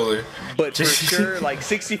controller, but for sure, like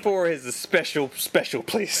 64 is a special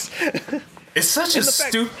place. It's such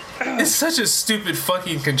a stupid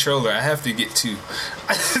fucking controller. I have to get two.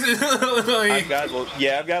 I've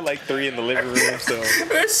got like 3 in the living room, so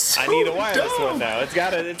I need a wireless one now. It's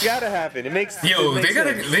gotta happen.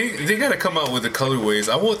 They gotta come out with the colorways.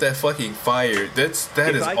 I want that fucking fire.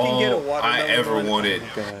 That is all I ever wanted.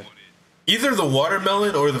 Oh, either the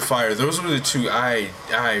watermelon or the fire. Those were the two I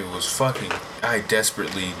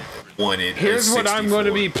desperately wanted. Here's what I'm going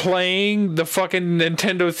to be playing the fucking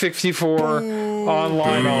Nintendo 64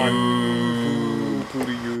 online on.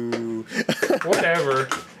 Whatever.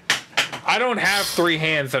 I don't have 3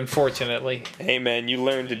 hands, unfortunately. Hey man, you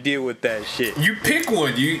learn to deal with that shit. You pick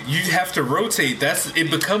one. You have to rotate. It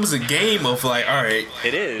becomes a game of like, all right.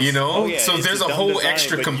 It is. You know. So there's a whole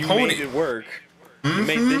extra component. You made it work. You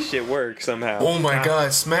make this shit work somehow. Oh my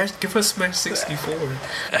god, give us Smash 64.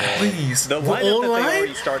 Please. The lineup that they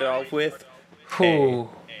already started off with. The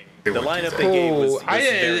lineup they gave was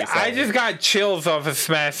very solid. I just got chills off of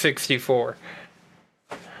Smash 64.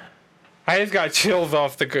 I just got chills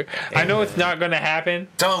off the. I know it's not going to happen.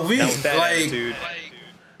 Dog, me,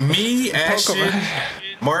 Ashton,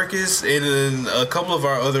 Marcus, and then a couple of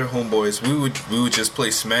our other homeboys, we would just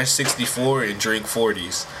play Smash 64 and drink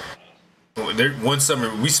 40s.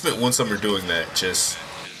 We spent one summer doing that, just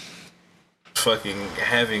fucking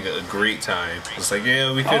having a great time. It's like,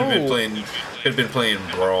 yeah, we could have been playing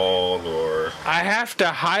Brawl or. I have to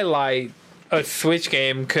highlight a Switch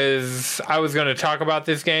game because I was going to talk about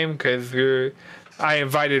this game because I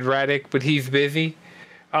invited Radic, but he's busy.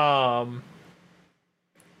 Anton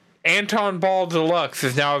Ball Deluxe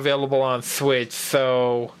is now available on Switch,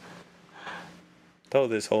 so. Throw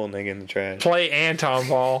this whole nigga in the trash. Play Anton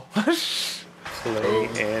Ball.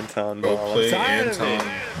 Anton Ball. I'm tired of it.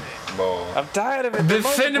 Ball. I'm tired of it. The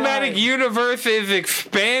cinematic universe is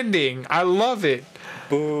expanding. I love it.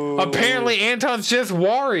 Boo. Apparently, Anton's just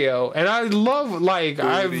Wario, and I love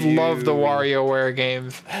the WarioWare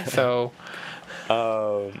games. So,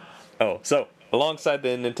 so alongside the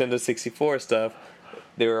Nintendo 64 stuff,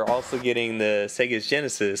 they were also getting the Sega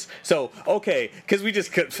Genesis. So, okay, because we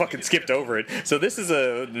just fucking skipped over it. So this is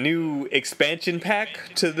a new expansion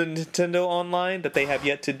pack to the Nintendo Online that they have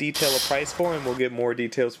yet to detail a price for, and we'll get more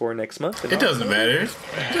details for next month. It doesn't matter.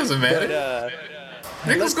 It doesn't matter.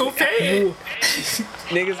 Niggas go pay it.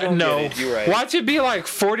 Niggas gonna get it. You're right. Watch it be like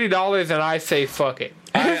 $40 and I say fuck it.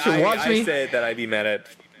 I said that I'd be mad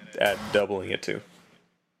at doubling it too.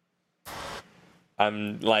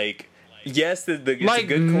 I'm like... Yes, it's a good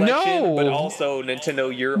collection, but also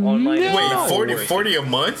Nintendo, your online. No. Wait, 40 a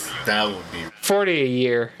month? That would be 40 a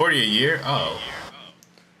year. 40 a year? Oh,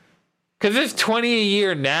 because it's 20 a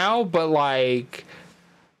year now, but like,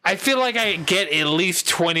 I feel like I get at least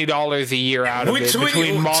 $20 a year out of it.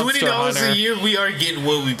 Between Monster $20 Hunter. a year, we are getting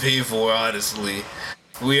what we pay for. Honestly,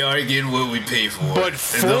 we are getting what we pay for. But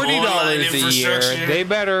 $40 a year, they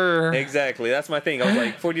better. Exactly, that's my thing. I was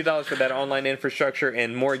like, $40 for that online infrastructure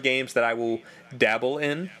and more games that I will dabble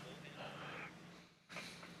in.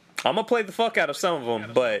 I'm gonna play the fuck out of some of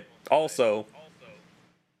them, but also,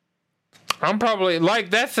 I'm probably like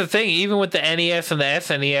that's the thing. Even with the NES and the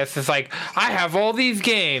SNES, it's like I have all these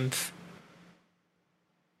games.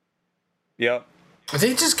 Yep.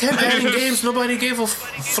 They just kept adding games nobody gave a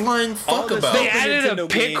flying fuck about. They added Nintendo a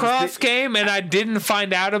Picross game, and I didn't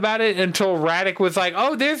find out about it until Radic was like,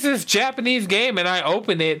 "Oh, there's this Japanese game," and I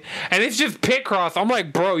opened it, and it's just Picross. I'm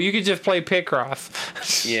like, "Bro, you could just play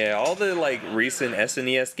Picross." Yeah, all the like recent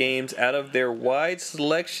SNES games, out of their wide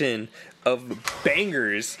selection of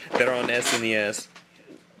bangers that are on SNES,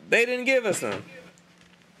 they didn't give us them.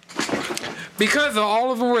 Because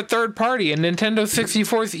all of them were third party, and Nintendo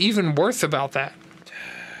 64 is even worse about that.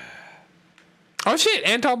 Oh shit,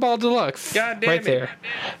 Anton Ball Deluxe. God damn right it. there.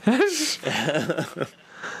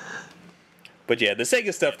 But yeah, the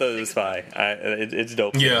Sega stuff though is fine. It's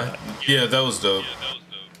dope. Yeah, that was dope.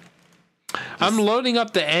 I'm loading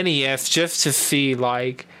up the NES just to see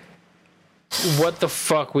like what the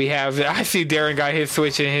fuck we have. I see Darren got his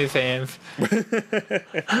Switch in his hands.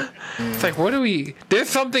 It's like, what do we... There's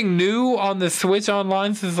something new on the Switch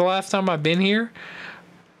Online since the last time I've been here.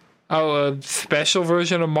 Oh, a special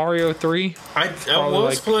version of Mario 3. I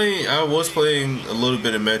was playing a little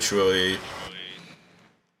bit of Metroid.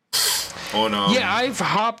 Yeah, I've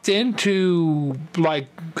hopped into like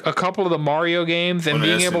a couple of the Mario games and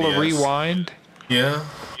being able to rewind. Yeah.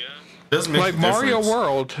 Like Mario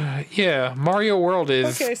World. Yeah, Mario World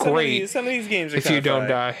is great. Some of these games are if you don't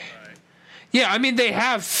die. Yeah, I mean, they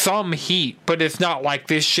have some heat, but it's not like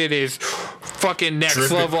this shit is fucking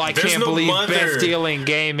next level. I can't believe best deal in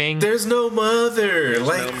gaming. There's no mother. There's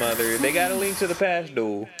no mother. They got a Link to the Past,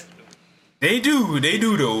 though. They do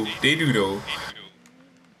though.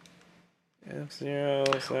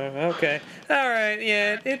 Okay. All right.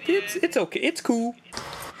 Yeah. It's okay. It's cool.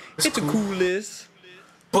 It's a cool list.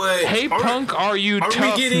 But hey, Punk, are you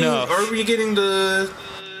tough enough? Are we getting the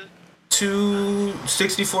 2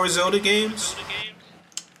 64 Zelda games?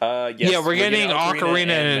 Yes. Yeah, we're getting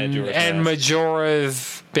Ocarina and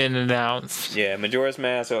Majora's been announced. Yeah, Majora's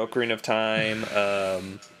Mask, Ocarina of Time,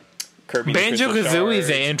 Kirby. Banjo-Kazooie is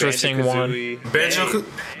an interesting one.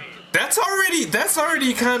 That's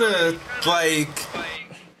already kind of like...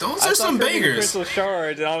 Those are some bangers. Crystal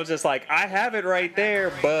Shards, and I was just like, I have it right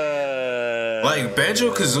there, but... Like,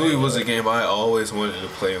 Banjo-Kazooie was a game I always wanted to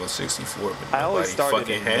play on 64, but I always started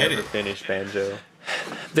fucking and had never it. finished Banjo.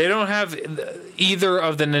 They don't have either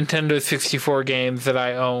of the Nintendo 64 games that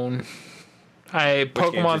I own.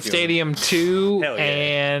 Pokemon Stadium 2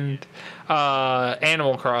 and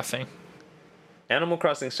Animal Crossing. Animal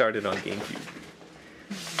Crossing started on GameCube.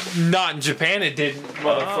 Not in Japan, it didn't,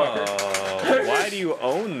 motherfucker. Oh, why do you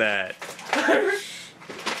own that?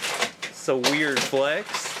 It's a weird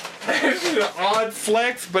flex. It's an odd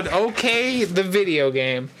flex, but okay, the video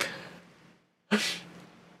game.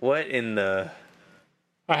 What in the...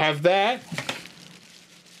 I have that.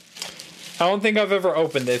 I don't think I've ever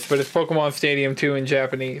opened this, but it's Pokemon Stadium 2 in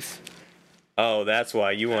Japanese. Oh, that's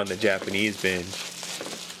why you on the Japanese binge.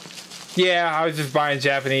 Yeah, I was just buying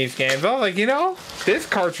Japanese games. I was like, this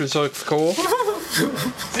cartridge looks cool.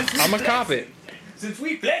 I'm gonna cop it. Since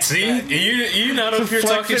we flex, see, you not up here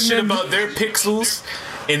talking shit about their pixels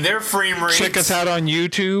and their frame rates. Check us out on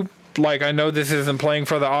YouTube. Like, I know this isn't playing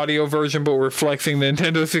for the audio version, but we're flexing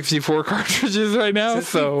Nintendo 64 cartridges right now. Since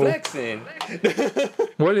so, flexing.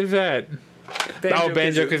 What is that?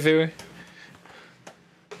 Banjo-Kazooie.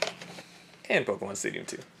 And Pokemon Stadium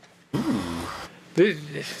 2. Ooh.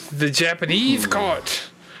 The Japanese cart.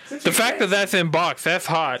 The fact that that's in box, that's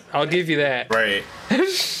hot. I'll give you that. Right.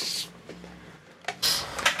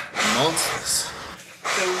 Nonsense.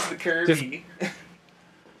 So's the Kirby.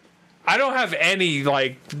 I don't have any,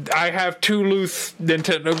 I have 2 loose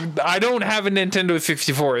Nintendo. I don't have a Nintendo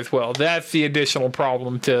 64 as well. That's the additional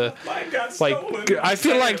problem to, I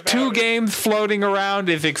feel like 2 games floating around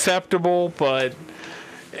is acceptable, but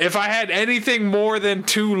if I had anything more than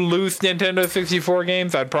 2 loose Nintendo 64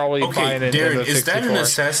 games, I'd probably buy a Nintendo Darren, 64. Is that an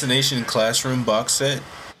Assassination Classroom box set?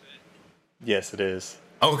 Yes, it is.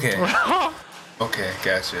 Okay. Okay,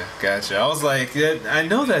 gotcha. I was like, I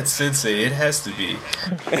know that's Sensei. It has to be.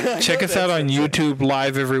 Check us out on YouTube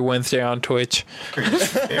live every Wednesday on Twitch.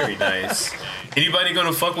 Very nice. Anybody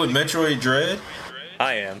gonna fuck with Metroid Dread?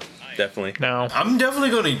 I am, definitely. No. I'm definitely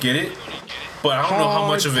gonna get it, but I don't know how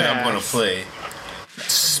much of it I'm gonna play.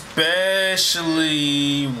 Especially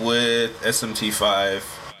with SMT5.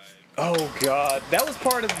 Oh god, that was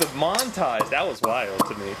part of the montage. That was wild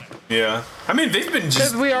to me. Yeah, I mean they've been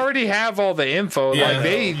because we already have all the info. Yeah, like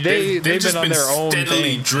they've been on their own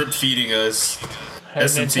steadily thing. drip feeding us. And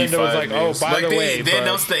SMT5 Nintendo was like, news. by the way, they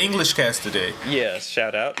announced the English cast today. Yes,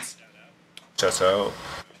 shout outs. Shout out.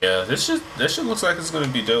 Yeah, that shit looks like it's gonna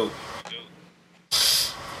be dope.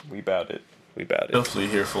 We about it. Definitely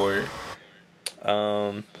here for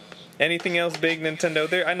it. Anything else big Nintendo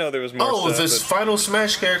there? I know there was more stuff. This final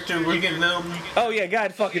Smash character, we're getting Oh yeah,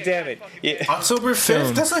 God fucking damn it. Yeah. October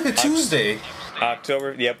 5th? That's like a Tuesday.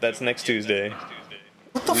 October, yep, that's next Tuesday.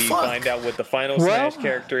 What the We fuck? find out what the final Smash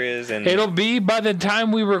character is, and It'll be by the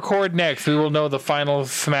time we record next, we will know the final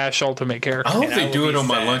Smash Ultimate character. I hope And I they will do it be on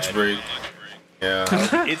my sad. lunch break. Yeah.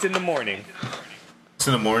 it's in the morning. It's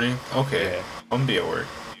in the morning? Okay. Yeah. I'm gonna be at work.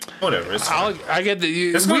 Whatever. It's fine. I get the.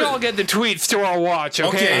 It's We good. all get the tweets to our watch. Okay.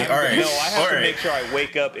 Okay, all right. No, I have to Alright. make sure I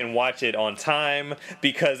wake up and watch it on time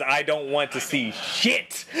because I don't want to see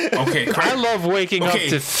shit. Okay, I love waking up Okay.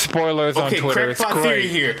 to spoilers on Twitter. It's crackpot theory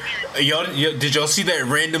great. here. Did y'all see that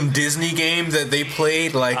random Disney game that they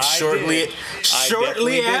played like I shortly did. I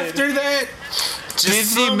shortly definitely did. after that? Just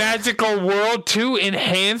Disney some, Magical World 2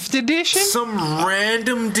 Enhanced Edition? some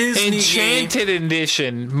random Disney Enchanted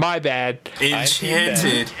Edition. My bad. game.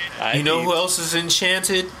 Enchanted. I You know peeped. who else is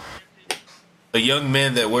enchanted? A young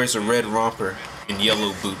man that wears a red romper and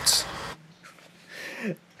yellow boots.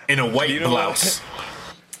 In a white You know blouse.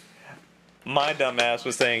 My dumbass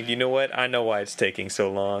was saying, you know what? I know why it's taking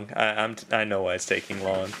so long. I know why it's taking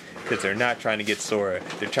long. Because they're not trying to get Sora.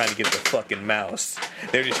 They're trying to get the fucking mouse.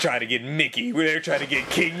 They're just trying to get Mickey. They're trying to get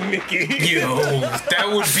King Mickey. Yo, that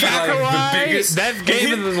would be like the Sakurai, biggest. that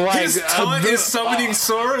game is like his taunt is summoning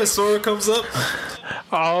Sora. And Sora comes up.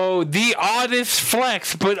 Oh, the oddest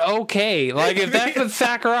flex, but okay. Like, if that's what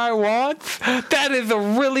Sakurai wants, that is a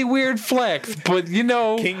really weird flex. But, you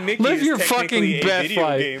know, King Mickey live is your technically fucking a best video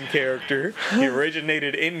life. game character. He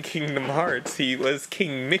originated in Kingdom Hearts. He was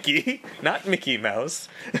King Mickey, not Mickey Mouse.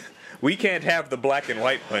 We can't have the black and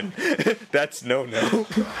white one. That's no-no.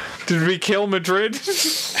 Did we kill Madrid?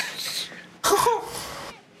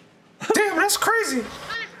 Damn, that's crazy.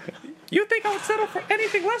 You think I would settle for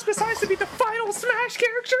anything less besides to be the final Smash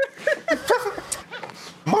character?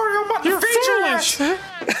 Mario, I'm about to You're feed your foolish. ass.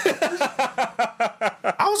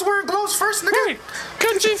 I was wearing gloves first, nigga. Hey,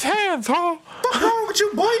 catch his hands, huh? What's wrong with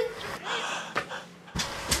you, boy?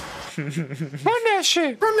 Run that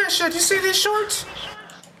shit. Run that shit. You see these shorts?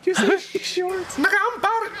 You see these shorts? Nigga, I'm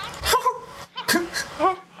about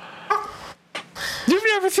it. You've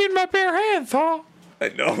never seen my bare hands, huh?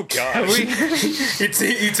 Oh, God. he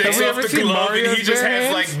takes Have we off ever the seen glove and he Mario's just bare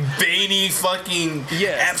has hands? like veiny fucking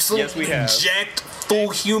Yes, we have. jacked full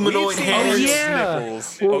humanoid We've seen hands. Mario's yeah.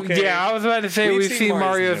 nipples, Well, okay? yeah, I was about to say we've seen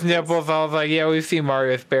Mario's nipples. I was like, yeah, we've seen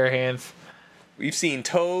Mario's bare hands. We've seen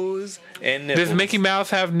toes and nipples. Does Mickey Mouse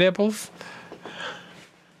have nipples?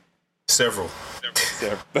 Several.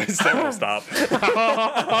 Several stop.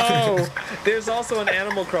 Oh, There's also an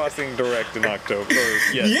Animal Crossing Direct in October. In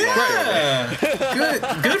October.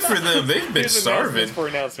 Yeah. Good for them. They've been Here's starving. announcements for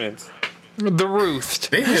announcements. the roost.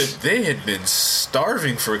 They had been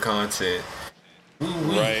starving for content.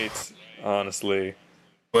 Ooh-wee. Right. Honestly.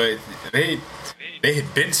 But they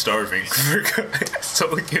had been starving for content.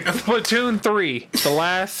 So, you know. Splatoon 3, the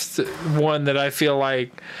last one that I feel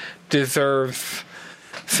like deserves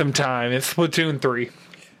some time. It's Splatoon 3.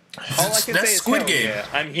 All I can That's say is Squid hell Game. yeah.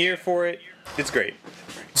 I'm here for it. It's great.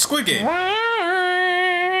 Squid Game.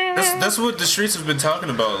 That's what the streets have been talking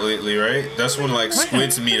about lately, right? That's when like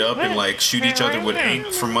squids meet up and like shoot each other with ink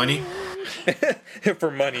for money.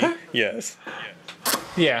 For money, yes.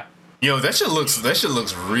 Yeah. Yo, that shit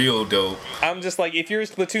looks real dope. I'm just like, if you're a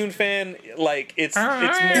Splatoon fan, like it's more.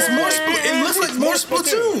 It's more. like- It looks like more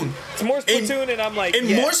Splatoon. It's more Splatoon, and I'm like, And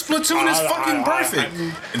yes. more Splatoon is fucking perfect.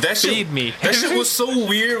 And that shit, Feed me. That shit was so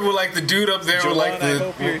weird with like the dude up there with like Joanne, I the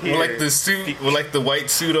hope you're with like here. the suit with like the white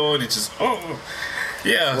suit on. It's just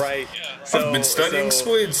yeah. Right. I've been studying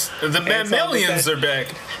squids. The mammalians are back.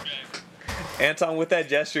 Anton, with that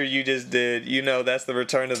gesture you just did, you know that's the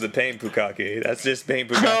return of the Pain Pukaki. That's just Pain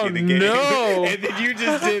Pukaki Oh, the game. no. And then you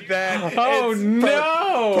just did that. Oh, It's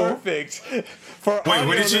no. Perfect. For Wait, audio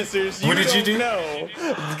what did you- listeners, what did you don't do?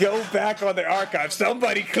 know. Go back on the archive.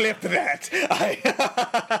 Somebody clip that.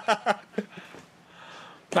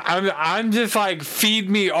 I'm just like, feed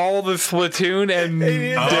me all the Splatoon, and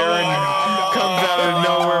Darren comes out of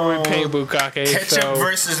nowhere with Pain Bukake. Ketchup So,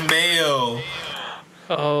 versus mayo.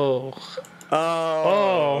 Oh.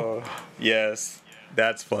 Yes.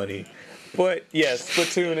 That's funny. But yes,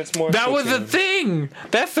 Splatoon, it's more that was Splatoon. the thing.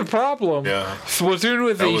 That's the problem. Yeah. Splatoon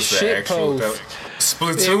was That a was the shit actual. post.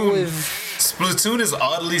 Splatoon. It was. Splatoon is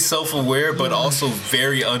oddly self-aware, but also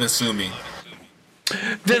very unassuming.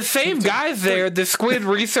 The same guys there, the Squid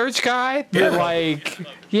research guy, they're Yeah. like,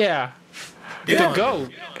 yeah, Yeah. the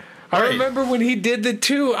GOAT. I Right. remember when he did the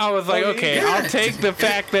 2, I was like, okay, yeah. I'll take the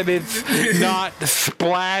fact that it's not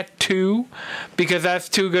Splat 2, because that's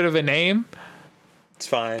too good of a name. It's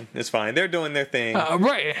fine. It's fine. They're doing their thing.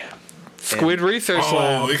 Right. Squid Research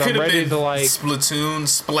Lab. it could I'm have ready been to like Splatoon,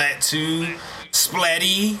 Splatoon,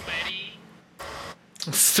 Splatty.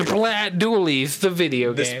 Splat Dualies, the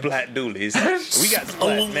video The game. Splat Doolies. We got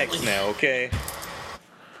Splat Mechs now, okay?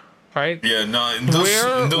 Right? Yeah, no,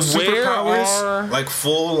 those where superpowers, are like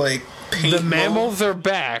full, like paint the mammals are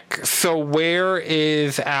back. So where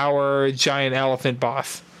is our giant elephant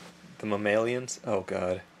boss? The mammalians? Oh,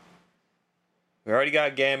 God. We already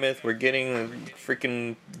got Gammoth. We're getting the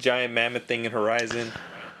freaking giant mammoth thing in Horizon.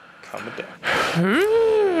 Calm it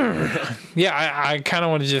down. Yeah, I kind of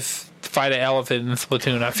want to just fight an elephant in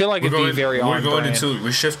Splatoon. I feel like it'd be very on brand.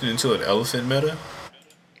 We're shifting into an elephant meta.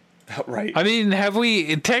 Right. I mean,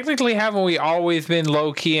 haven't we always been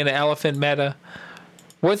low key in an elephant meta?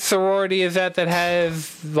 What sorority is that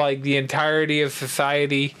has like the entirety of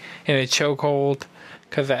society in a chokehold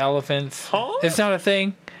because of elephants? Huh? It's not a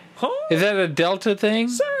thing. Huh? Is that a Delta thing?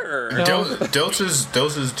 Sir. No.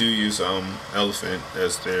 Deltas do use elephant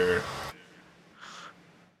as their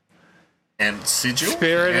and sigil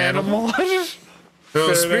Spirit animal.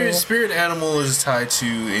 No, Spirit spirit animal is tied to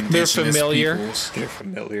indigenous familiar. peoples. They're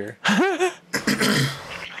familiar.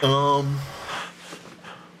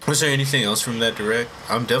 Was there anything else from that direct?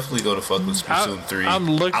 I'm definitely going to fuck with Splatoon 3. I'm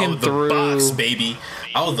looking out of the through- box, baby.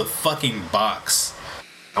 Out of the fucking box.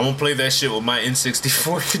 I'm gonna play that shit with my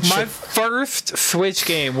N64 controller. My first Switch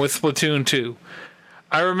game was Splatoon 2.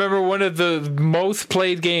 I remember one of the most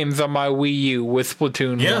played games on my Wii U was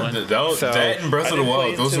Splatoon 1. That and Breath of the I didn't Wild.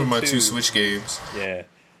 play Those were until my 2. two Switch games. Yeah.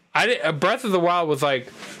 Breath of the Wild was like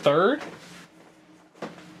third.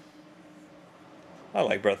 I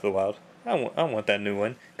like Breath of the Wild. I want that new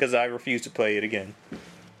one because I refuse to play it again.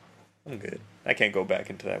 I'm good. I can't go back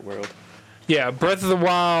into that world. Yeah, Breath of the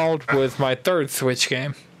Wild was my third Switch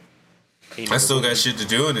game. I still got shit to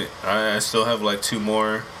do in it. I still have like 2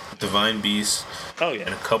 more Divine Beasts Oh and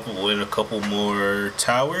yeah. a couple more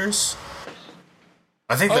towers.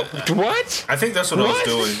 I think What? I think that's what I was What?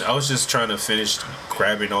 doing. I was just trying to finish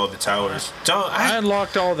grabbing all the towers. I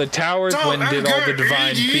unlocked all the towers when did all the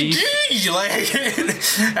Divine Beasts. Like,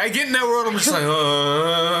 I get in that world, I'm just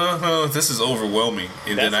like, this is overwhelming.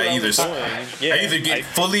 And That's then I what was doing. either get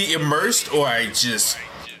fully immersed or I just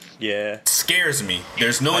Yeah. scares me.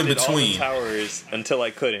 There's no I in did all the between. towers until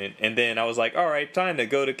I couldn't, and then I was like, "All right, time to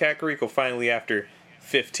go to Kakariko." Finally, after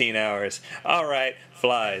 15 hours. All right,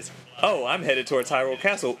 flies. Oh, I'm headed towards Hyrule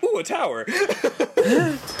Castle. Ooh, a tower.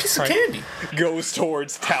 Piece of candy. Goes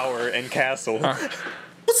towards tower and castle.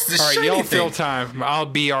 What's this All right, shiny y'all thing? fill time. I'll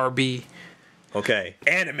BRB. Okay,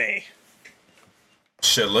 anime.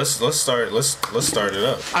 Shit, let's start it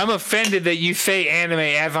up. I'm offended that you say anime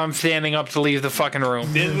as I'm standing up to leave the fucking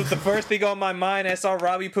room. This was the first thing on my mind. I saw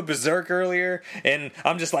Robbie put Berserk earlier, and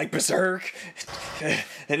I'm just like, Berserk.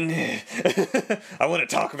 And I want to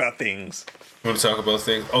talk about things. You want to talk about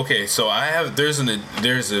things? Okay, so there's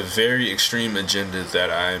a very extreme agenda that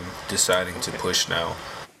I'm deciding to push now.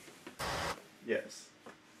 Yes.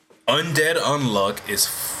 Undead Unluck is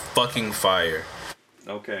fucking fire.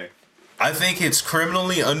 Okay. I think it's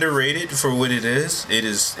criminally underrated for what it is.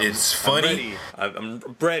 It's funny. I'm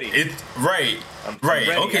ready. Right. I'm Right.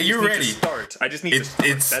 ready. Okay, I just you're need ready. To start. I just need to start.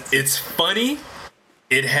 That's It's funny.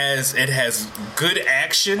 It has good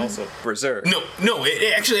action. also Berserk. No,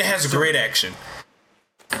 it actually has great action.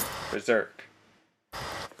 Berserk.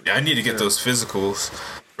 I need to get those physicals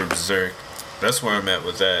for Berserk. That's where I'm at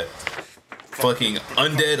with that. Fucking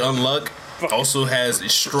Undead Unluck also has a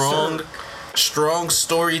strong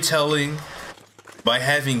storytelling by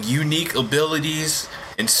having unique abilities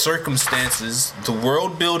and circumstances. The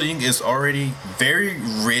world building is already very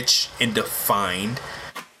rich and defined.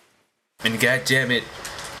 And God damn it,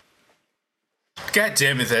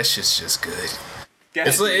 that shit's just good.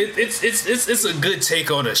 It's like it's a good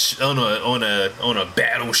take on a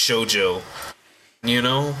battle shoujo, you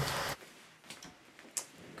know.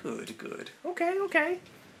 Good. Okay.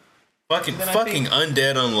 Fucking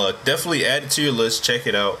Undead Unluck. Definitely add it to your list. Check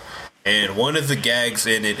it out. And one of the gags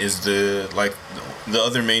in it is the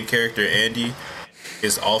other main character, Andy,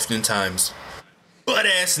 is oftentimes butt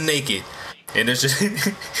ass naked, and there's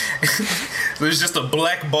just a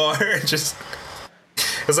black bar. Just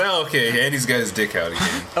it's like, okay, Andy's got his dick out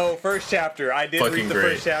again. Oh, first chapter. I did Fucking read the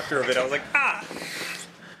great. first chapter of it. I was like,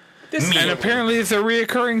 this is And apparently it's a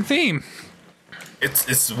reoccurring theme.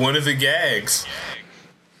 It's one of the gags.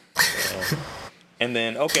 And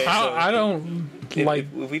then okay, so I don't like.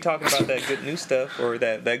 if we talking about that good new stuff or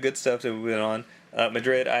that good stuff that we've been on,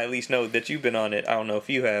 Madrid, I at least know that you've been on it. I don't know if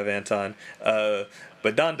you have, Anton.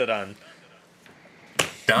 But Don. Don.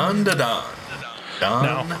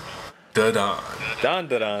 No. Dan.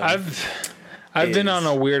 I've been on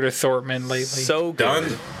a weird assortment lately. So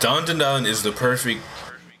good. Dan is the perfect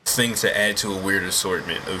thing to add to a weird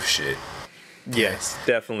assortment of shit. Yes,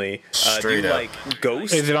 definitely. Straight do you up. like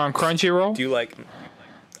Ghost? Is it on Crunchyroll? Do you like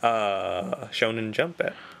Shonen Jump?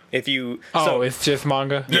 If you it's just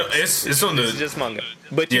manga. No, it's on it's the. just manga.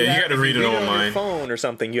 But Yeah, you gotta read it on online. your phone or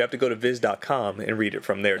something. You have to go to viz.com and read it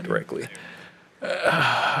from there directly.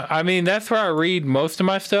 I mean, that's where I read most of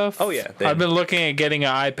my stuff. Oh, yeah, then- I've been looking at getting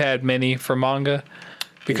an iPad mini for manga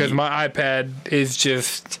because my iPad is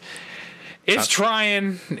just it's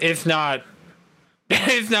trying. It's not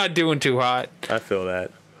doing too hot. I feel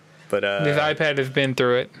that. But This iPad has been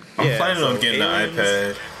through it. I'm planning on getting Aliens, the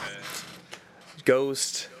iPad.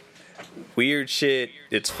 Ghost, weird shit.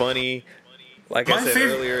 It's funny. Like I said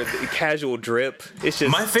earlier, the casual drip. It's just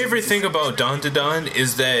My favorite thing about Dan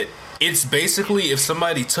is that it's basically if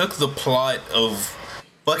somebody took the plot of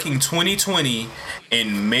fucking 2020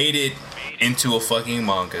 and made it into a fucking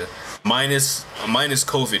manga, minus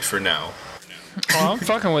COVID for now. Oh, I'm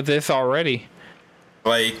fucking with this already.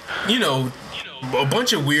 Like, you know, a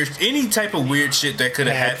bunch of weird, any type of weird shit that could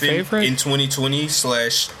have happened favorite? in 2020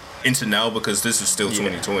 / into now, because this is still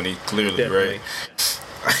 2020, clearly, Definitely.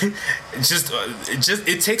 right?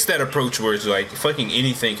 It takes that approach where it's like fucking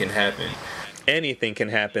anything can happen. anything can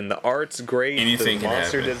happen. The art's great. Anything the can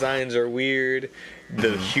monster happen. designs are weird.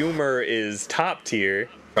 The humor is top tier.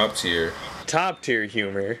 Top tier. Top tier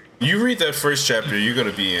humor. You read that first chapter, you're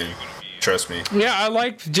gonna be in. Trust me. Yeah, I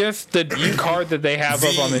liked just the card that they have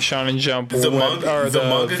up on the Shonen Jump The or the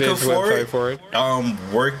mangaka Viz website for it.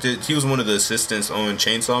 worked it. He was one of the assistants on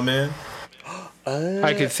Chainsaw Man.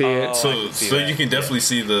 I could see it. So that, you can definitely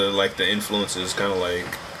see the influences. Kind of like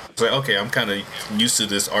it's like, okay, I'm kind of used to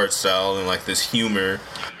this art style and like this humor.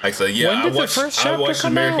 Like yeah, When did the first I chapter watch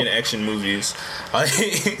come American out? action movies.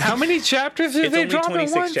 How many chapters did It's they only drop at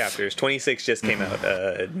 26 once? chapters. 26 just came out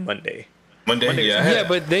Monday. Monday, yeah. Yeah,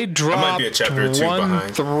 but they dropped be a chapter or two 1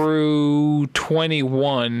 behind. through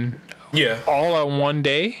 21 yeah, all on one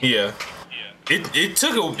day. yeah. It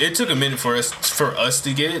took a minute for us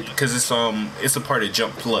to get it because it's a part of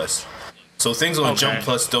Jump Plus, so things on Jump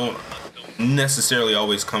Plus don't necessarily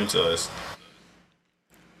always come to us.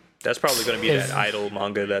 That's probably going to be Is- that idol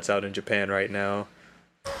manga that's out in Japan right now.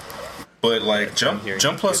 But like Jump hearing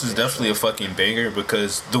Plus is good things. definitely a fucking banger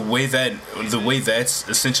because the way that's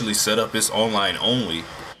essentially set up is online only,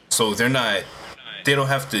 so they don't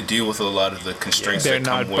have to deal with a lot of the constraints They're that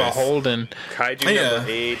come not with. beholden. Kaiju Yeah.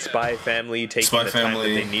 number 8, Spy Family taking Spy the time that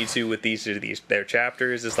Family. they need to with their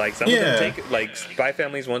chapters. It's like some of Yeah. them take like Spy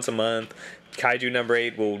Family's once a month. Kaiju number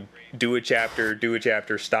 8 will do a chapter,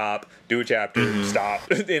 stop, do a chapter,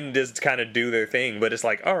 stop, and just kind of do their thing. But it's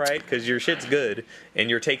like, all right, because your shit's good and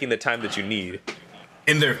you're taking the time that you need.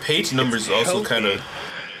 And their page numbers also healthy. kind of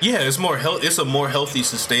it's more it's a more healthy,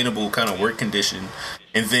 sustainable kind of work condition.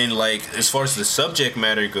 And then like as far as the subject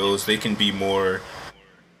matter goes, they can be more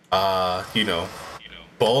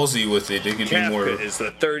ballsy with it. They can be more Kafka is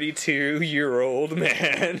the 32-year-old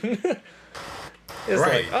man. It's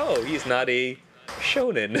Right. like, oh, he's not a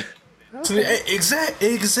shonen.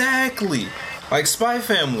 exactly like Spy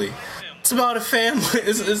Family. It's about a family.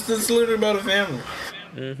 It's literally about a family.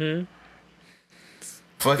 Mm-hmm.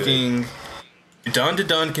 Fucking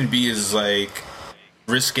Don can be as like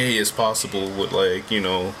risque as possible with like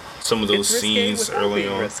some of those It's risque scenes without early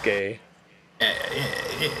being on. Risque. Yeah.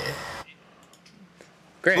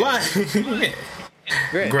 Granny. Why?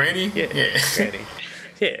 Granny? Yeah. Yeah. Granny.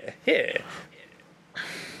 Yeah.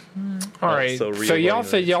 All right. Also So y'all reevaluate.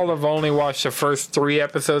 said y'all have only watched the first 3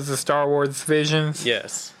 episodes of Star Wars Visions.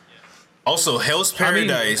 Yes. Also, Hell's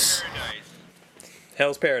Paradise,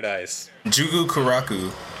 Hell's Paradise. Jugu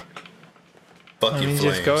Karaku. Let Bucket me Flames.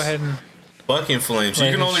 just go ahead and. Bucket Flames. You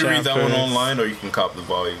Like can only read that one chapters. online, or you can cop the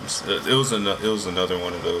volumes. It was another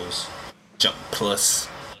one of those. Jump Plus.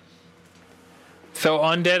 So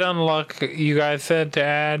Undead Unluck, you guys said to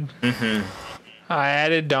add. Mm-hmm. I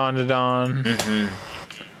added Dawn to Dawn.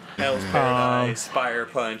 Hell's Paradise. Fire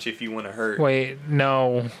Punch if you want to hurt. Wait,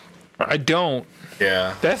 no, I don't.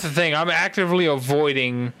 Yeah. That's the thing. I'm actively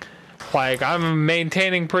avoiding. Like, I'm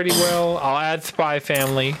maintaining pretty well. I'll add Spy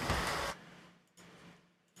Family.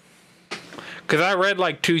 Because I read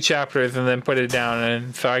like 2 chapters and then put it down,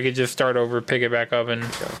 and so I could just start over, pick it back up, and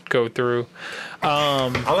go through. I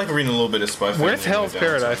like reading a little bit of Spy Family. Where's Hell's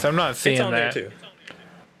Paradise? I'm not seeing It's on that. there too.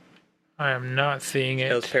 I am not seeing it.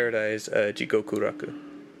 Hell's Paradise, Jigoku Raku.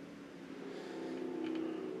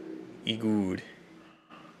 Igud.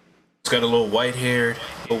 It's got a little white-haired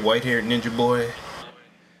ninja boy,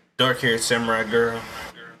 dark-haired samurai girl.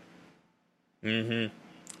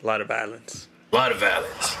 A lot of violence. A lot of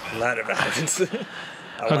violence. A lot of violence.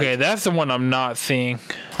 Okay, that's the one I'm not seeing.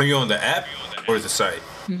 Are you on the app or the site?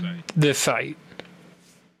 This site.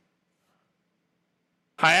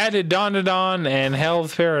 I added Dawn to Dawn and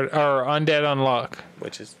Hell's Paradise, or Undead Unluck.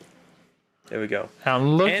 Which is, there we go. I'm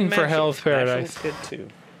looking And for Mashal- Hell's Paradise. Mashal's good too.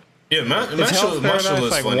 Yeah, Is Hell's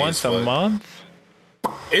Paradise like funny once as a fuck. month?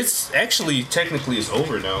 It's actually technically it's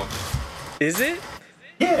over now. Is it?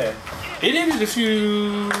 Yeah, it ended a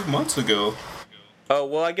few months ago. Oh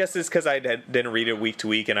well, I guess it's because I didn't read it week to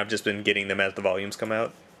week, and I've just been getting them as the volumes come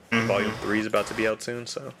out. Volume 3 is about to be out soon,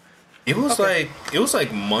 so. It was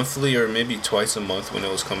like monthly or maybe twice a month when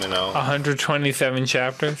it was coming out. 127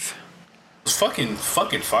 chapters. It was fucking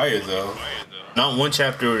fire though. Not one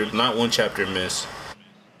chapter miss.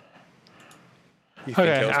 You think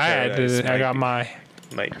Okay, Hell's I added Paradise it.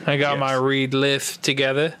 I got my yes. read list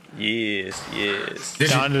together. Yes.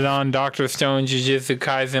 Dawn to Dawn, Dr. Stone, Jujutsu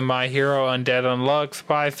Kaisen, My Hero, Undead Unluck,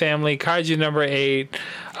 Spy Family, Kaiju number 8,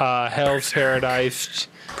 Hell's Paradise.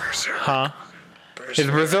 Huh? Is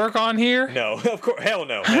Berserk on here? No, of course, hell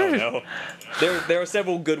no. There are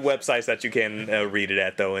several good websites that you can read it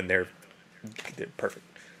at though, and they're perfect.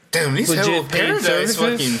 Damn, these Legit Hell paid Paradise services?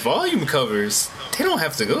 fucking volume covers. They don't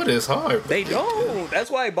have to go this hard. They don't. That's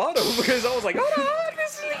why I bought them because I was like, hold on,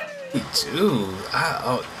 this is... Dude,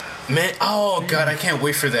 man, oh god, I can't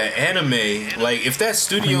wait for that anime. Like, if that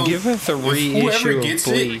studio, Give us a if reissue whoever of gets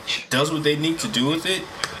Bleach. it, does what they need to do with it,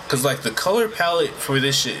 because like the color palette for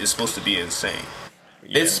this shit is supposed to be insane.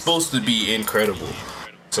 It's Yes. supposed to be incredible.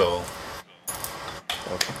 So,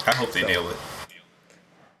 Okay. I hope they nail it.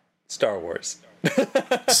 Star Wars.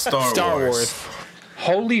 Star Wars.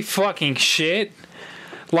 Holy fucking shit.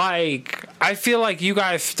 Like, I feel like you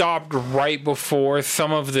guys stopped right before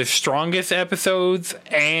some of the strongest episodes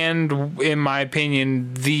and, in my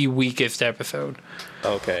opinion, the weakest episode.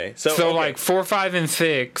 Okay. So okay. like 4, 5, and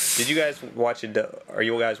 6. Did you guys watch it? Are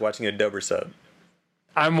you guys watching a dub or sub?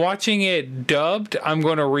 I'm watching it dubbed. I'm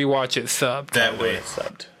going to rewatch it subbed. that way.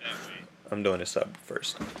 Subbed. I'm doing a sub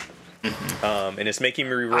first. And it's making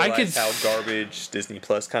me realize how garbage Disney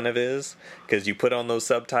Plus kind of is, because you put on those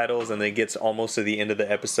subtitles and then it gets almost to the end of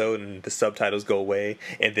the episode and the subtitles go away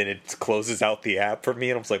and then it closes out the app for me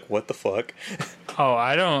and I was like, what the fuck? Oh,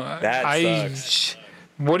 I don't. That sucks.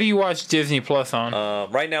 What do you watch Disney Plus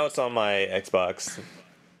on? Right now it's on my Xbox.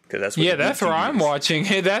 That's what Yeah, you that's need to where I'm use. watching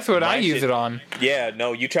it. That's what I use shit- it on. Yeah,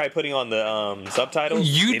 no, you try putting on the subtitles.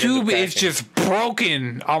 it ends up YouTube is crashing. just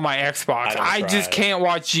broken on my Xbox. I I don't just try. can't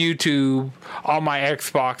watch YouTube on my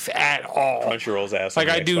Xbox at all. Crunchyroll's ass. Like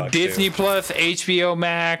on I the do Xbox, Disney too. Plus, HBO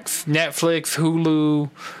Max, Netflix, Hulu,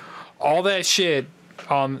 all that shit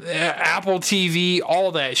on Apple TV,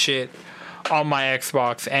 all that shit on my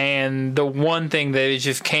Xbox. And the one thing that it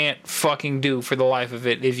just can't fucking do for the life of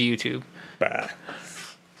it is YouTube. Bah.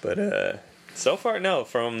 But so far, no.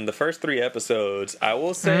 From the first 3 episodes, I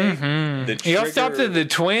will say the Y'all trigger, stopped at the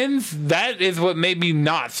twins? That is what made me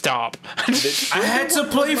not stop. I had to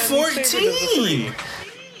play 14.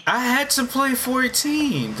 I had to play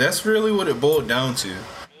 14. That's really what it boiled down to.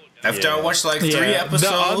 After I watched like 3 episodes.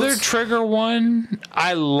 The other Trigger one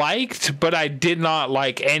I liked, but I did not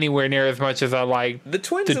like anywhere near as much as I liked The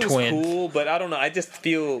twins the was twins. cool, but I don't know. I just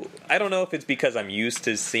feel I don't know if it's because I'm used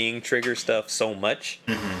to seeing Trigger stuff so much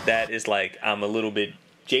that is like I'm a little bit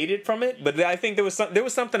jaded from it. But I think there was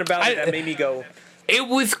something about it that made me go. It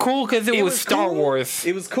was cool because it was Star cool. Wars.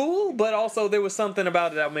 It was cool, but also there was something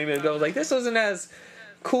about it that made me go like, this wasn't as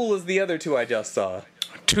cool as the other 2 I just saw.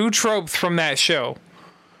 2 tropes from that show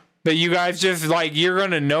that you guys just like, you're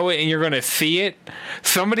going to know it and you're going to see it.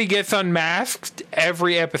 Somebody gets unmasked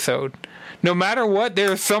every episode. No matter what,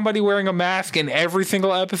 there's somebody wearing a mask in every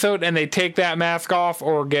single episode and they take that mask off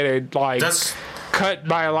or get it like cut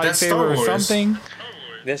by a that's Star lightsaber or Wars. something.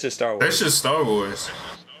 That's just Star Wars. That's just Star Wars.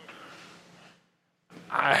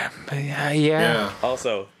 Yeah.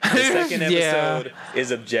 Also, the second Yeah. episode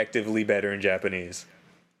is objectively better in Japanese.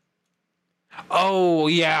 Oh,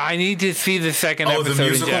 yeah. I need to see the second Oh, the episode in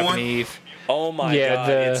musical one? Japanese. Oh my Yeah, god,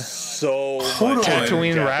 the- it's so Hold much on. better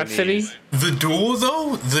in Tatooine Japanese. Rhapsody? The duel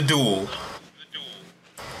though? The duel.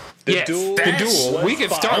 The Yes, duel. the duel. was We can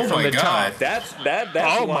start fire. Oh from my the top. God. That's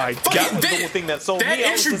Oh why- my that God. was the whole thing that sold That me.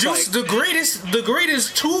 I was just introduced like, the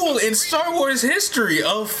greatest tool in Star Wars history,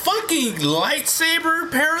 a fucking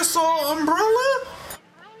lightsaber parasol umbrella.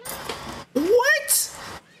 What?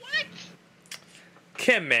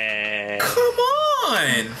 come on, Come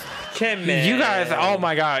on. come on. You guys, oh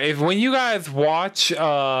my god! When you guys watch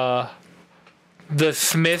the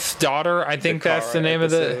Smith's Daughter, I think that's the Kara name of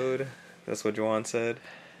the episode. That's what Juwan said.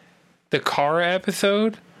 Kara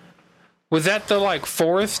episode. Was that the like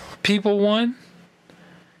forest people one?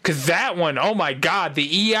 Cause that one, oh my god,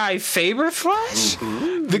 the EI Saber Slash?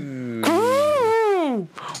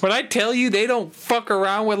 When I tell you they don't fuck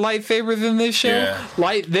around with lightsabers in this show,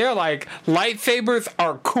 they're like, lightsabers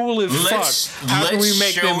are cool as fuck. How can we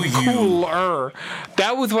make them cooler?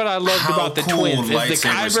 That was what I loved about the twins. Is the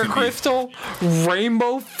Kyber crystal,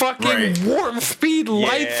 rainbow fucking warp speed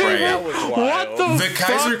lightsaber? What the fuck,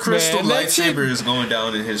 Kyber crystal lightsaber is going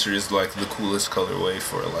down in history as like the coolest colorway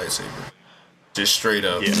for a lightsaber. Just straight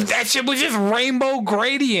up. Yeah. That shit was just rainbow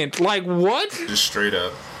gradient. Like, what? Just straight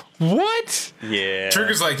up. What? Yeah.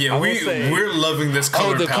 Trigger's like, we're loving this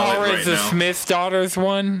color palette right now. Oh, the Cara is the Smith's daughter's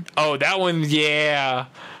one? Oh, that one, yeah.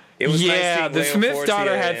 It was nice the Smith's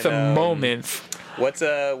daughter had some moments. What's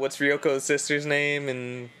Ryoko's sister's name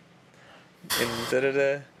in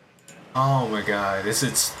da-da-da? Oh my god, is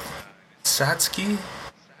it Satsuki?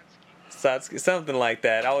 Satsuki, something like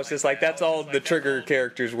that. I was just like, that's all the Trigger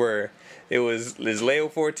characters were. It was Leo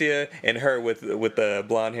Fortia and her with the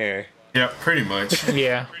blonde hair. Yeah, pretty much.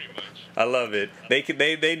 Yeah. I love it.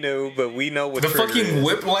 They knew, but we know what the Trigger fucking is.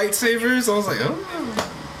 whip lightsabers. I was like,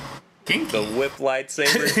 oh, kinky. The whip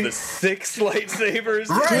lightsabers, the 6 lightsabers,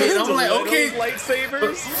 right? I'm like, okay,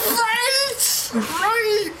 lightsabers,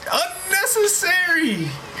 right, unnecessary.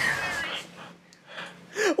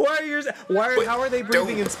 How are they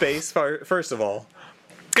breathing in space? First of all.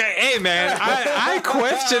 Hey man, I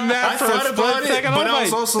questioned that for a split second. But I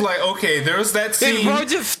was also like, okay, there's that scene. Is bro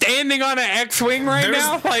just standing on an X-wing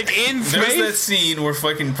now, like in space? There's that scene where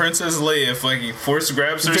fucking Princess Leia fucking force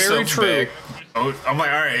grabs herself back. Oh, I'm like,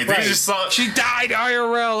 all right, they just saw. She died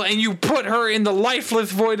IRL, and you put her in the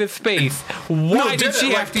lifeless void of space. Why did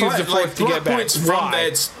she have to use the force to get back? Points from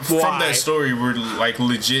that story were like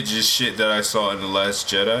legit just shit that I saw in The Last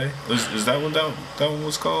Jedi. Is that what that one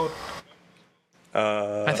was called?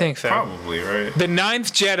 I think so. Probably, right? The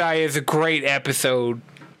Ninth Jedi is a great episode.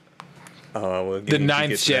 The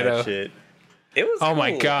Ninth Jedi. It was cool.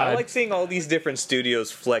 My god! I like seeing all these different studios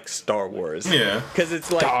flex Star Wars. Yeah, because it's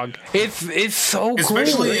like it's so cool.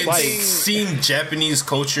 Especially seeing Japanese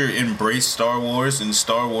culture embrace Star Wars, and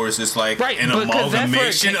Star Wars is like an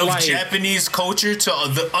amalgamation of Japanese culture to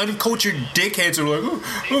the uncultured dickheads who are like,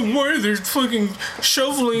 why are they fucking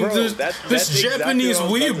shoveling this Japanese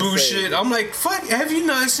weeaboo shit? I'm like, fuck, have you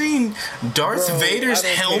not seen Darth Vader's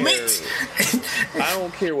helmet? I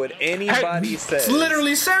don't care what anybody says. It's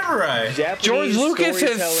literally samurai. George Lucas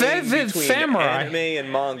has said it's samurai. Anime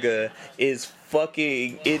and manga is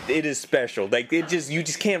fucking it is special. Like you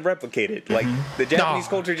just can't replicate it. Like the Japanese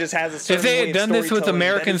culture just has a certain if they had done this with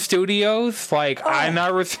American studios, like and I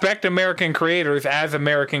respect American creators as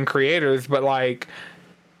American creators, but like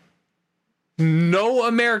no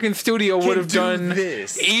American studio would have done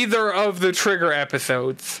either of the Trigger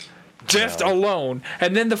episodes. Just alone.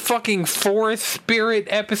 And then the fucking Forest Spirit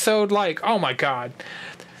episode, like, oh my god.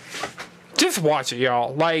 Just watch it,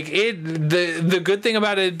 y'all. Like the good thing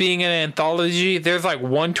about it being an anthology, there's like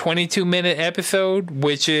one 22-minute episode,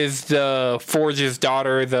 which is the Forge's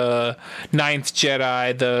daughter, the Ninth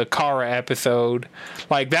Jedi, the Cara episode.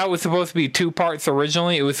 Like that was supposed to be 2 parts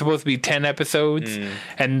originally. It was supposed to be 10 episodes,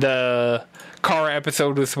 and the Cara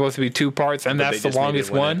episode was supposed to be 2 parts, and that's the longest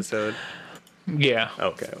one. Episode? Yeah.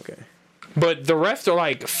 Okay. But the rest are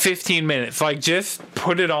like 15 minutes. Like just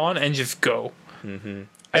put it on and just go. Mm-hmm.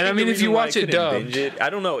 And I mean, if you watch it dubbed, I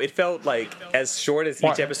don't know. It felt like as short as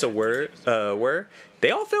each episode were, they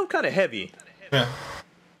all felt kind of heavy. Yeah.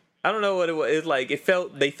 I don't know what it was. It's like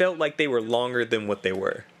they felt like they were longer than what they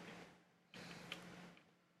were.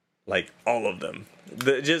 Like all of them.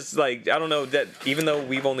 Just like I don't know that even though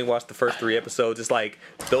we've only watched the first 3 episodes, it's like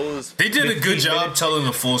those. They did a good job telling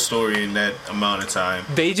the full story in that amount of time.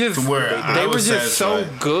 They were just so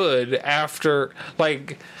good after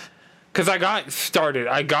like. Because I got started.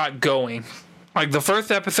 I got going. Like, the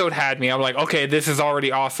first episode had me. I'm like, okay, this is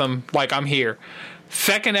already awesome. Like, I'm here.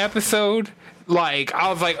 Second episode, like,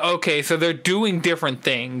 I was like, okay, so they're doing different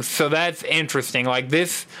things. So that's interesting. Like,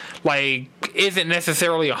 this, like, isn't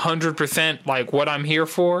necessarily 100%, like, what I'm here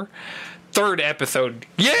for. Third episode,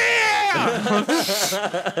 yeah!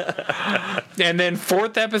 And then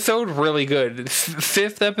 4th episode, really good.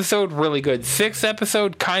 5th episode, really good. 6th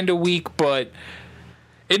episode, kind of weak, but...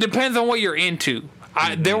 It depends on what you're into.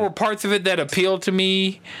 There were parts of it that appealed to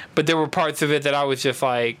me, but there were parts of it that I was just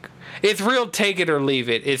like, it's real take it or leave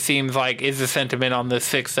it, it seems like, is the sentiment on the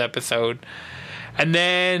 6th episode. And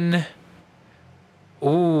then,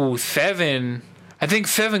 7. I think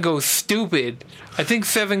 7 goes stupid. I think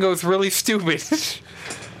 7 goes really stupid.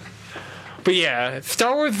 But yeah,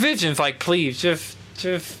 Star Wars Visions, like, please, just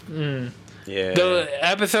Yeah. The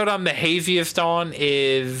episode I'm the haziest on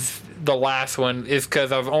is the last one, is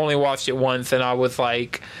because I've only watched it once, and I was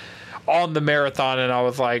like on the marathon, and I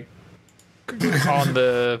was like on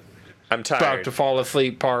the I'm tired. about to fall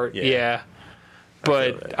asleep part. Yeah.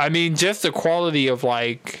 But I mean, just the quality of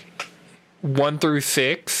like 1 through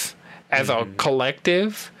 6 as a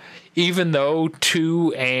collective, even though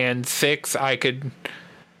 2 and 6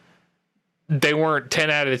 they weren't 10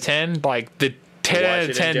 out of 10, like the 10 out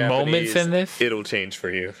of 10 moments in this, it'll change for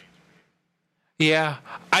you. Yeah,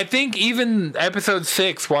 I think even episode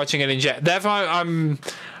 6, watching it in that's why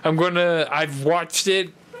I've watched it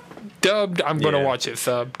dubbed. I'm gonna watch it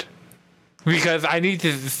subbed because I need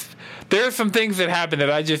to. There are some things that happen that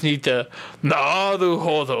I just need to. Like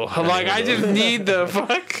I just need the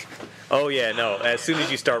fuck. Oh yeah, no. As soon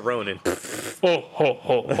as you start Ronin, Yeah,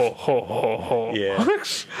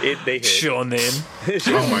 they hit. Shonen.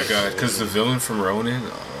 Oh my god, because the villain from Ronin.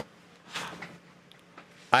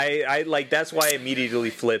 I like that's why I immediately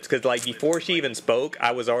flipped, because like before she even spoke,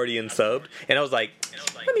 I was already in subbed, and I was like,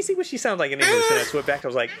 let me see what she sounds like in English. And I flipped back. I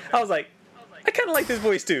was like, I kind of like this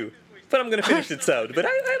voice too, but I'm gonna finish it subbed. But I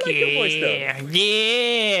like the voice though.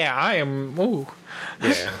 Yeah, I am. Ooh.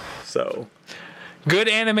 Yeah. So good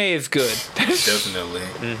anime is good.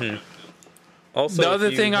 Definitely. Also, the other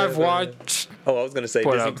thing I've watched. I was gonna say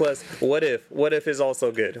Disney Plus. What if is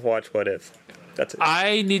also good. Watch What If. That's it.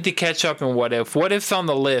 I need to catch up in What If. What If's on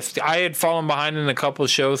the list. I had fallen behind in a couple of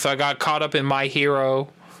shows, so I got caught up in My Hero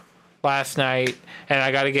last night, and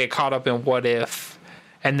I got to get caught up in What If.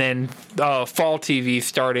 And then fall TV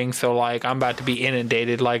starting, so like I'm about to be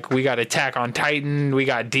inundated. Like we got Attack on Titan, we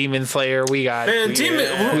got Demon Slayer, we got Man,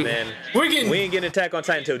 we ain't getting Attack on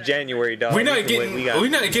Titan until January, dog. We're not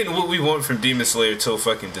getting what we want from Demon Slayer till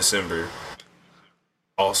fucking December.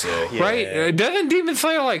 Also, right? Doesn't Demon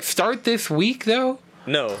Slayer like start this week though?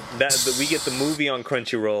 No, we get the movie on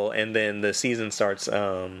Crunchyroll, and then the season starts.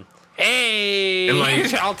 Hey, and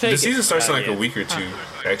like I'll take the season starts in like a week or two,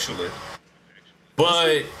 actually.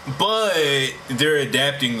 But they're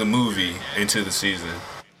adapting the movie into the season,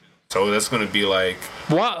 so that's gonna be like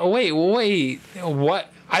what? Wait,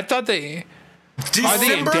 what? I thought they. Are they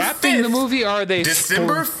December adapting 5th. the movie, or are they?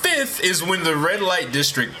 December 5th is when the Red Light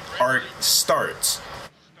District arc starts.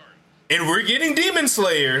 And we're getting Demon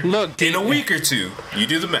Slayer in a week or two. You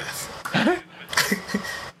do the math.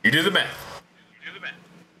 You do the math.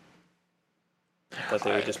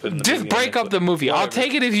 Just break up the movie. I'll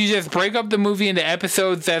take it if you just break up the movie into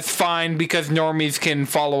episodes. That's fine because normies can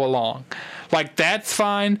follow along. Like, that's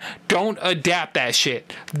fine. Don't adapt that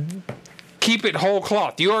shit. Keep it whole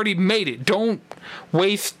cloth. You already made it. Don't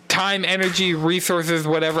waste time, energy, resources,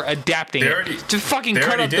 whatever, adapting it. Just fucking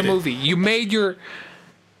cut up the movie. You made your...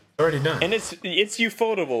 Already done. And it's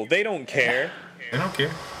ufotable. They don't care. They don't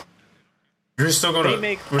care. You're still gonna. They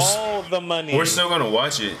make all the money. We're still gonna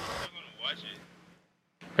watch it.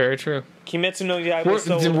 Very true. Kimetsu no Yaiba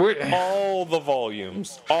sold all the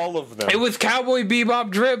volumes, all of them. It was Cowboy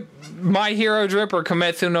Bebop drip, My Hero drip, or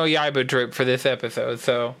Kimetsu no Yaiba drip for this episode.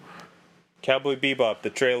 So, Cowboy Bebop,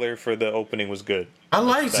 the trailer for the opening was good. I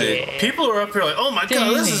liked it. People are up here like, "Oh my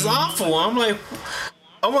god, this is awful." I'm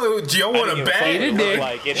like, do y'all want a bad?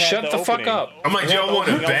 Like, shut the fuck up. I'm like, do y'all want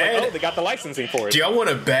a bad? Like, oh, they got the licensing for it. Do y'all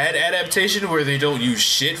want a bad adaptation where they don't use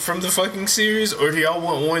shit from the fucking series, or do y'all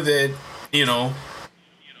want one that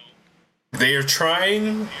they are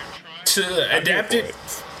trying to adapt it?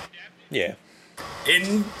 Yeah.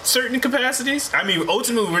 In certain capacities. I mean,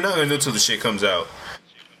 ultimately, we're not gonna know till the shit comes out.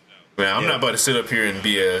 Man, I'm not about to sit up here and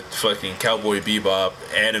be a fucking Cowboy Bebop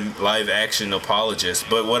live action apologist.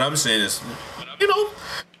 But what I'm saying is,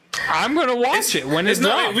 I'm gonna watch it when it's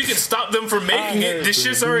not drops. like we can stop them from making it. This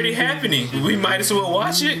shit's already happening. We might as well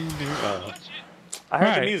watch it. I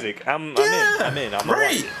heard the music. I'm in. I'm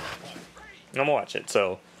gonna watch it.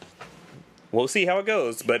 So we'll see how it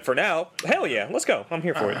goes. But for now, hell yeah, let's go. I'm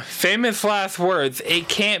here for it. Famous last words. It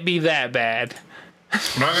can't be that bad.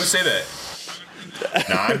 I'm not gonna say that.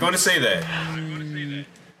 Not gonna say that.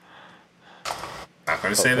 Not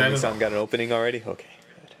gonna say that. Sound got an opening already. Okay,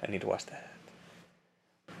 good. I need to watch that.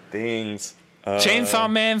 Things.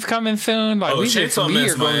 Chainsaw Man's coming soon. Like we are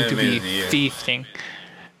going to be feasting.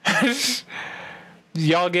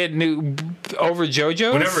 Y'all get new over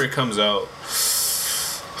JoJo's? Whenever it comes out.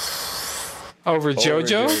 Over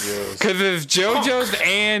JoJo's? Because it's JoJo's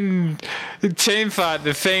and Chainsaw at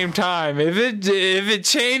the same time. Is it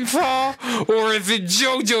Chainsaw or is it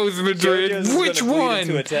JoJo's Madrid? JoJo's Which one?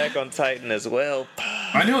 To Attack on Titan as well.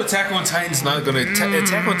 I know Attack on Titan's not gonna.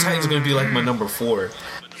 Attack on Titan's gonna be like my number 4.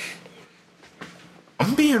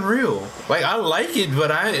 I'm being real. Like I like it, but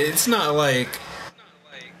it's not like.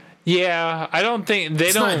 Yeah, I don't think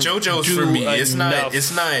it's not JoJo's for me. It's not. enough.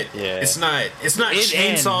 It's not. Yeah. It's not. It's not It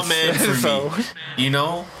Chainsaw ends, Man for so- me. You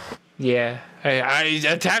know. Yeah.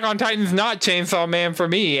 Attack on Titan's not Chainsaw Man for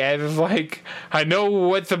me. As like, I know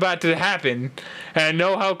what's about to happen, and I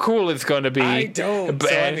know how cool it's going to be. I don't. But,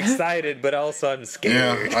 So I'm excited, but also I'm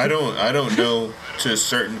scared. Yeah, I don't know to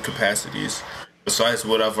certain capacities. Besides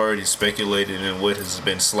what I've already speculated and what has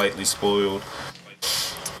been slightly spoiled.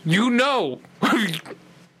 you know.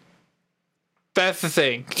 That's the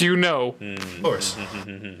thing. You know. Of course.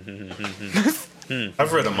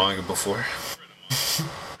 I've read a manga before.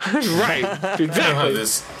 Right. I know how Exactly.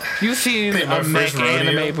 this. You've seen Think my a mech first rodeo.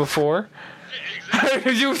 anime before.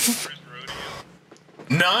 you,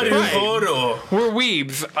 Not in Right. photo. we're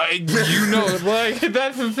weebs. You know, like,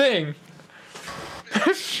 that's the thing.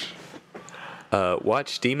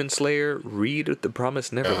 Watch Demon Slayer. Read The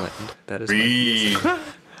Promised Neverland. That is my Read.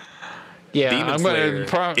 Yeah, Demon I'm Slayer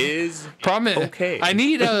going to is promise. okay. I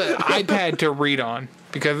need a iPad to read on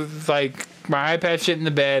because it's like my iPad shit in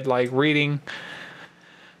the bed, like reading.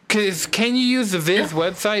 Cause can you use the Viz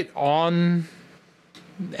website on,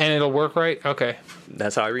 and it'll work right? Okay,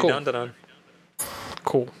 That's how I read Cool. Dandadan.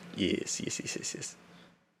 cool. Yes.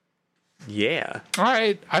 Yeah. All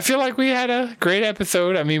right, I feel like we had a great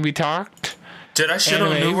episode. I mean, we talked Did I shit on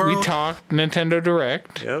New anime, World? we talked Nintendo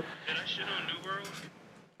Direct Yep.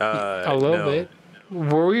 a little no. bit.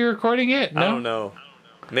 Were we recording it? No. I don't know.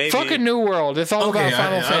 Maybe. Fucking New World. It's all about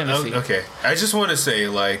Final Fantasy. Okay. I just want to say,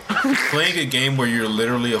 like, playing a game where you're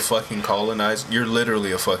literally a fucking colonizer. You're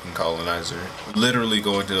literally a fucking colonizer. Literally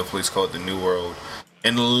going to a place called the New World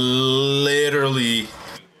and literally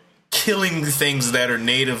killing things that are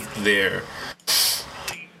native there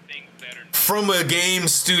from a game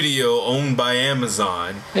studio owned by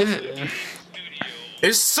Amazon.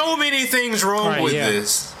 There's so many things wrong Right, with yeah.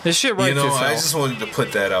 this. This shit writes You know, itself. I just wanted to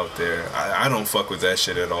put that out there. I don't fuck with that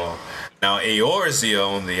shit at all. Now, Eorzea,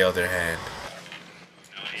 on the other hand,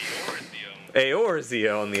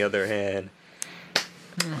 Eorzea, on the other hand.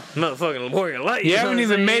 Motherfucking Warrior Light. You haven't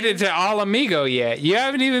even made it to All Amigo yet. You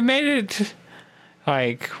haven't even made it to,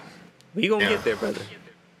 like, We gonna Yeah. get there, brother.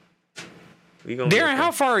 We gonna Darren, get how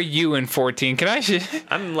there. far are you in 14? Can I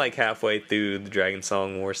I'm like halfway through the Dragon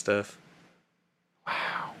Song War stuff.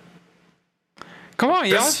 Come on,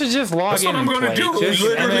 y'all That's- should just log that's in what I'm and gonna play. do. Just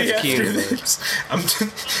Literally MSQ. after this, I'm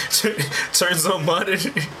turns on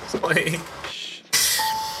monitor. Like,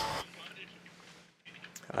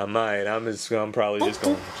 I might. I'm probably just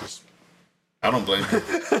gonna just. I don't blame you.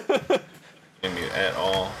 Blame you at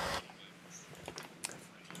all.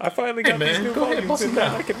 I finally got man, these new go ahead, volumes bust and them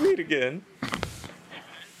now down. I can read again.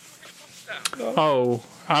 Oh,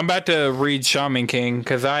 I'm about to read Shaman King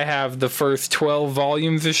because I have the first 12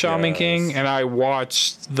 volumes of Shaman Yes. King, and I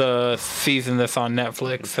watched the season that's on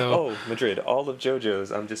Netflix. So Oh, Madrid, all of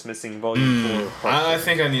JoJo's. I'm just missing volume 4. I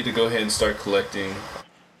think I need to go ahead and start collecting,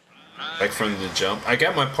 like from the jump. I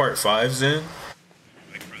got my part 5s in.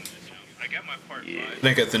 I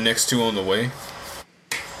think I got the next 2 on the way.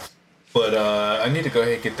 But I need to go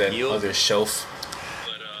ahead and get that Yup. other shelf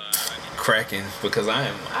cracking because I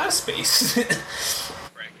am out of space.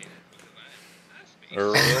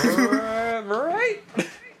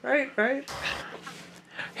 Right.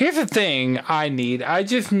 here's the thing I need. I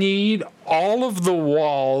just need all of the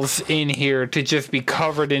walls in here to just be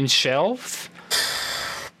covered in shelves.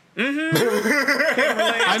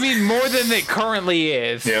 I mean, more than it currently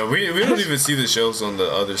is. Yeah, we don't even see the shelves on the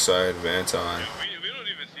other side of Anton.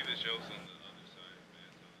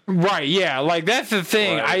 Right, yeah, like that's the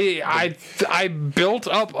thing. Right. I built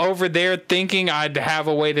up over there thinking I'd have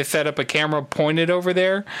a way to set up a camera pointed over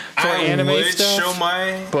there for anime would stuff, show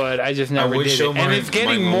my. but I just I never would did show it. my. And it's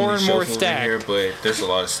getting my more lonely and more shelf over here, stacked. but there's a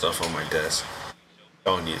lot of stuff on my desk. I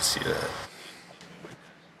don't need to see that.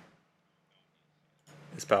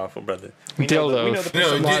 It's powerful, brother. Dildos.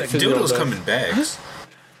 No, Lots of dildos dildos. come in bags.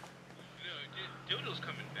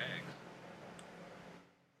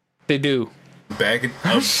 They do. A bag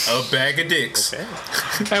of dicks.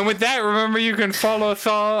 And with that, remember you can follow us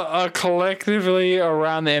all collectively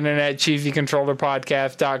around the internet,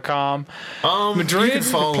 cheesycontrollerpodcast.com. Madrid, you can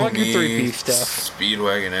follow plug your me, 3-piece stuff.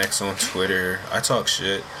 Speedwagon X on Twitter. I talk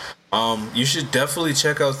shit. You should definitely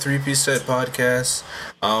check out 3-Piece Set Podcast.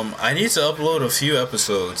 I need to upload a few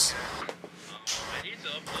episodes.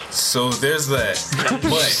 So there's that.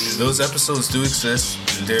 But those episodes do exist.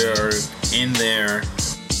 They're in there.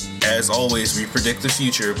 As always, we predict the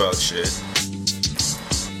future about shit.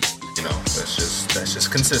 You know, that's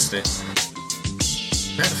just consistent.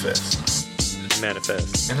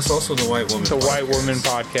 Manifest. And it's also the White Woman The Podcast. White Woman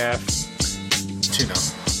Podcast. But you know.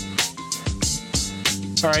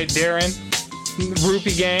 All right, Darren,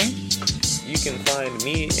 Rupee Gang. You can find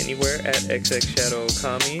me anywhere at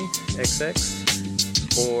XXShadowKami, XX.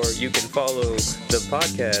 Or you can follow the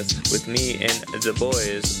podcast with me and the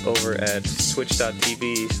boys over at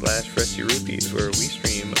twitch.tv/FreshlyRupees, where we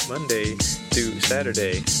stream Monday through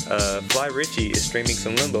Saturday. Fly Richie is streaming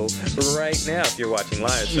some Limbo right now if you're watching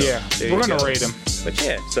live. So yeah, we're going to rate him. But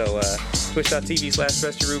yeah, so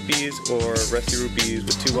twitch.tv/RustyRupees or RustyRupees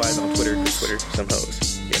with 2 Y's on Twitter, because Twitter, some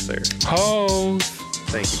hoes. Yes, sir. Hoes.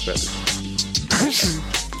 Thank you, brother.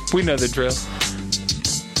 We know the drill.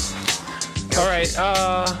 All right,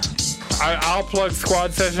 I'll plug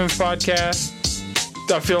Squad Sessions podcast.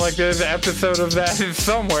 I feel like there's an episode of that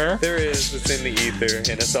somewhere. There is. It's in the ether,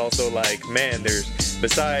 and it's also like, man, there's,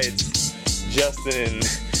 besides Justin and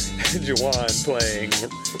Juwan playing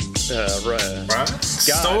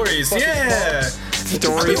Stories, yeah.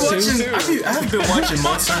 Stories I've been watching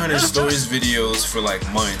Monster Hunter Stories videos for like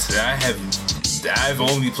months. I've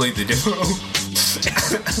only played the demo.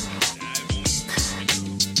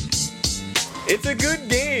 It's a good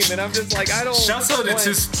game, and I'm just like, I don't. Shouts out to I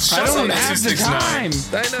don't have the time.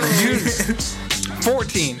 I know.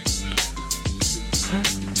 14.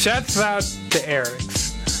 Shouts out to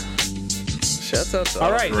Eric's. Shouts out to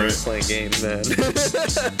all right. Playing games, man.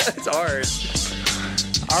 It's hard.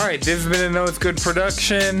 All right, this has been a No It's Good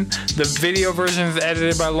production. The video version is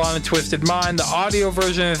edited by Lana Twisted Mind. The audio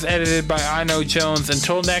version is edited by I Know Jones.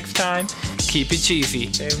 Until next time, keep it cheesy.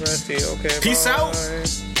 Hey, Rusty. Okay. Peace bye. out.